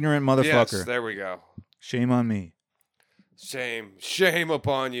an ignorant motherfucker. Yes, there we go. Shame on me. Shame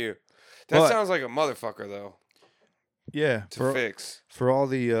upon you. That sounds like a motherfucker, though. Yeah. to fix. For all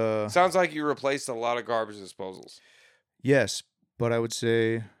the Sounds like you replaced a lot of garbage disposals. yes, but I would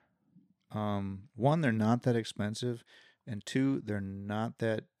say, one, they're not that expensive, and two, they're not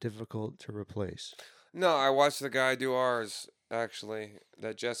that difficult to replace. No, I watched the guy do ours, actually.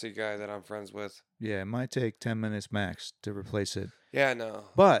 That Jesse guy that I'm friends with. Yeah, it might take 10 minutes max to replace it, Yeah, no.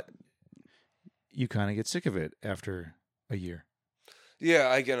 but you kind of get sick of it after a year. Yeah,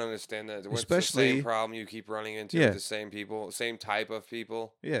 I can understand that. When it's the Especially- same problem you keep running into Yeah. with the same people, same type of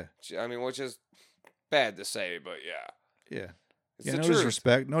people. Yeah, I mean, which is bad to say, but yeah. yeah. It's Yeah, the no truth.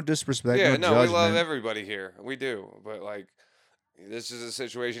 disrespect, no disrespect, Yeah, no no, judgment. we love everybody here. We do. But, like, this is a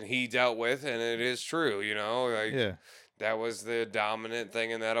situation he dealt with, and it is true, you know? Like, Yeah, that was the dominant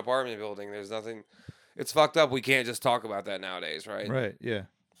thing in that apartment building. There's nothing. It's fucked up. We can't just talk about that nowadays, right? right, yeah,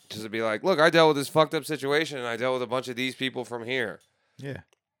 Just to be like, look, I dealt with this fucked up situation, and I dealt with a bunch of these people from here. yeah.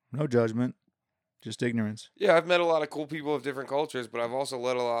 No judgment, just ignorance. Yeah, I've met a lot of cool people of different cultures, but I've also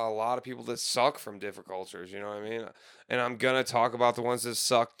met a lot of people that suck from different cultures. You know what I mean? And I'm gonna talk about the ones that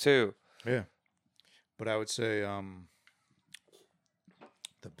suck too. Yeah, but I would say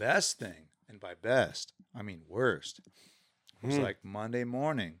the best thing, and by best I mean worst, was Hmm. like Monday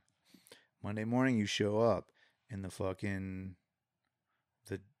morning. Monday morning, you show up in the fucking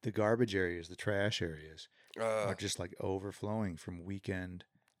the garbage areas, the trash areas are just like overflowing from weekend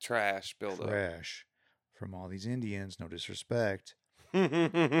Trash buildup. trash from all these Indians. No disrespect.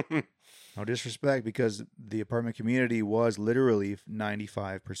 Indian No disrespect, because the apartment community was literally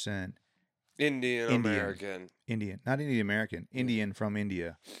 95% American. Indian. Not Indian American, Indian from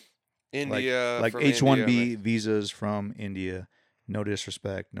India. India. Like from H-1B India. visas from India. No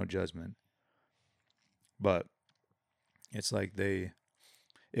disrespect, no judgment. But it's like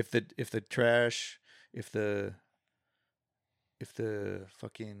if the trash, if the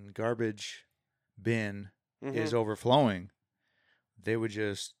fucking garbage bin Mhm. is overflowing, they would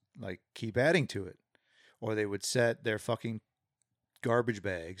just like keep adding to it, or they would set their fucking garbage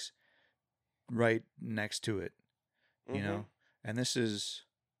bags right next to it, you Mhm. know. And this is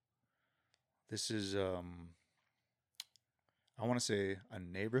I want to say a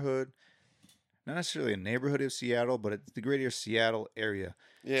neighborhood, not necessarily a neighborhood of Seattle, but it's the greater Seattle area.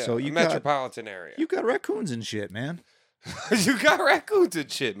 Yeah. So a you got- metropolitan area. You got raccoons and shit, man. You got raccoons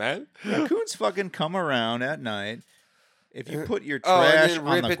and shit, man. Raccoons fucking come around at night. If you put your Oh, and trash then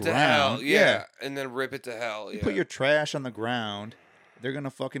on rip the it to hell. ground, Yeah. And then rip it to hell. you Yeah. put your trash on the ground, they're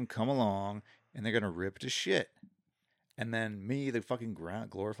gonna fucking come along and they're gonna rip to shit. And then me, the fucking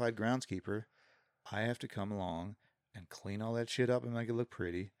glorified groundskeeper, I have to come along and clean all that shit up and make it look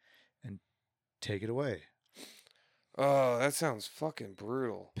pretty and take it away. Oh, that sounds fucking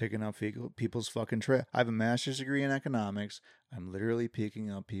brutal. Picking up people's fucking trash. I have a master's degree in economics. I'm literally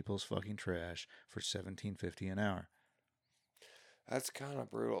picking up people's fucking trash for $17.50 an hour. That's kind of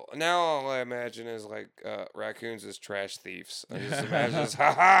brutal. Now all I imagine is like raccoons as trash thieves. I just imagine,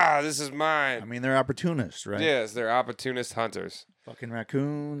 ha, this is mine. I mean, they're opportunists, right? Yes, they're opportunist hunters. Fucking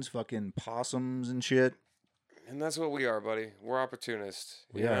raccoons, fucking possums and shit. And that's what we are, buddy. We're opportunists.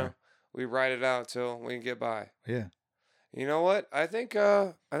 We you are. know? We ride it out till we can get by. Yeah. You know what? I think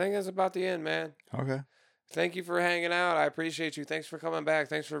that's about the end, man. Okay. Thank you for hanging out. I appreciate you. Thanks for coming back.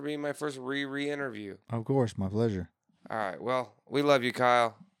 Thanks for being my first re-interview. Of course, my pleasure. All right. Well, we love you,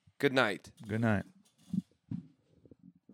 Kyle. Good night. Good night.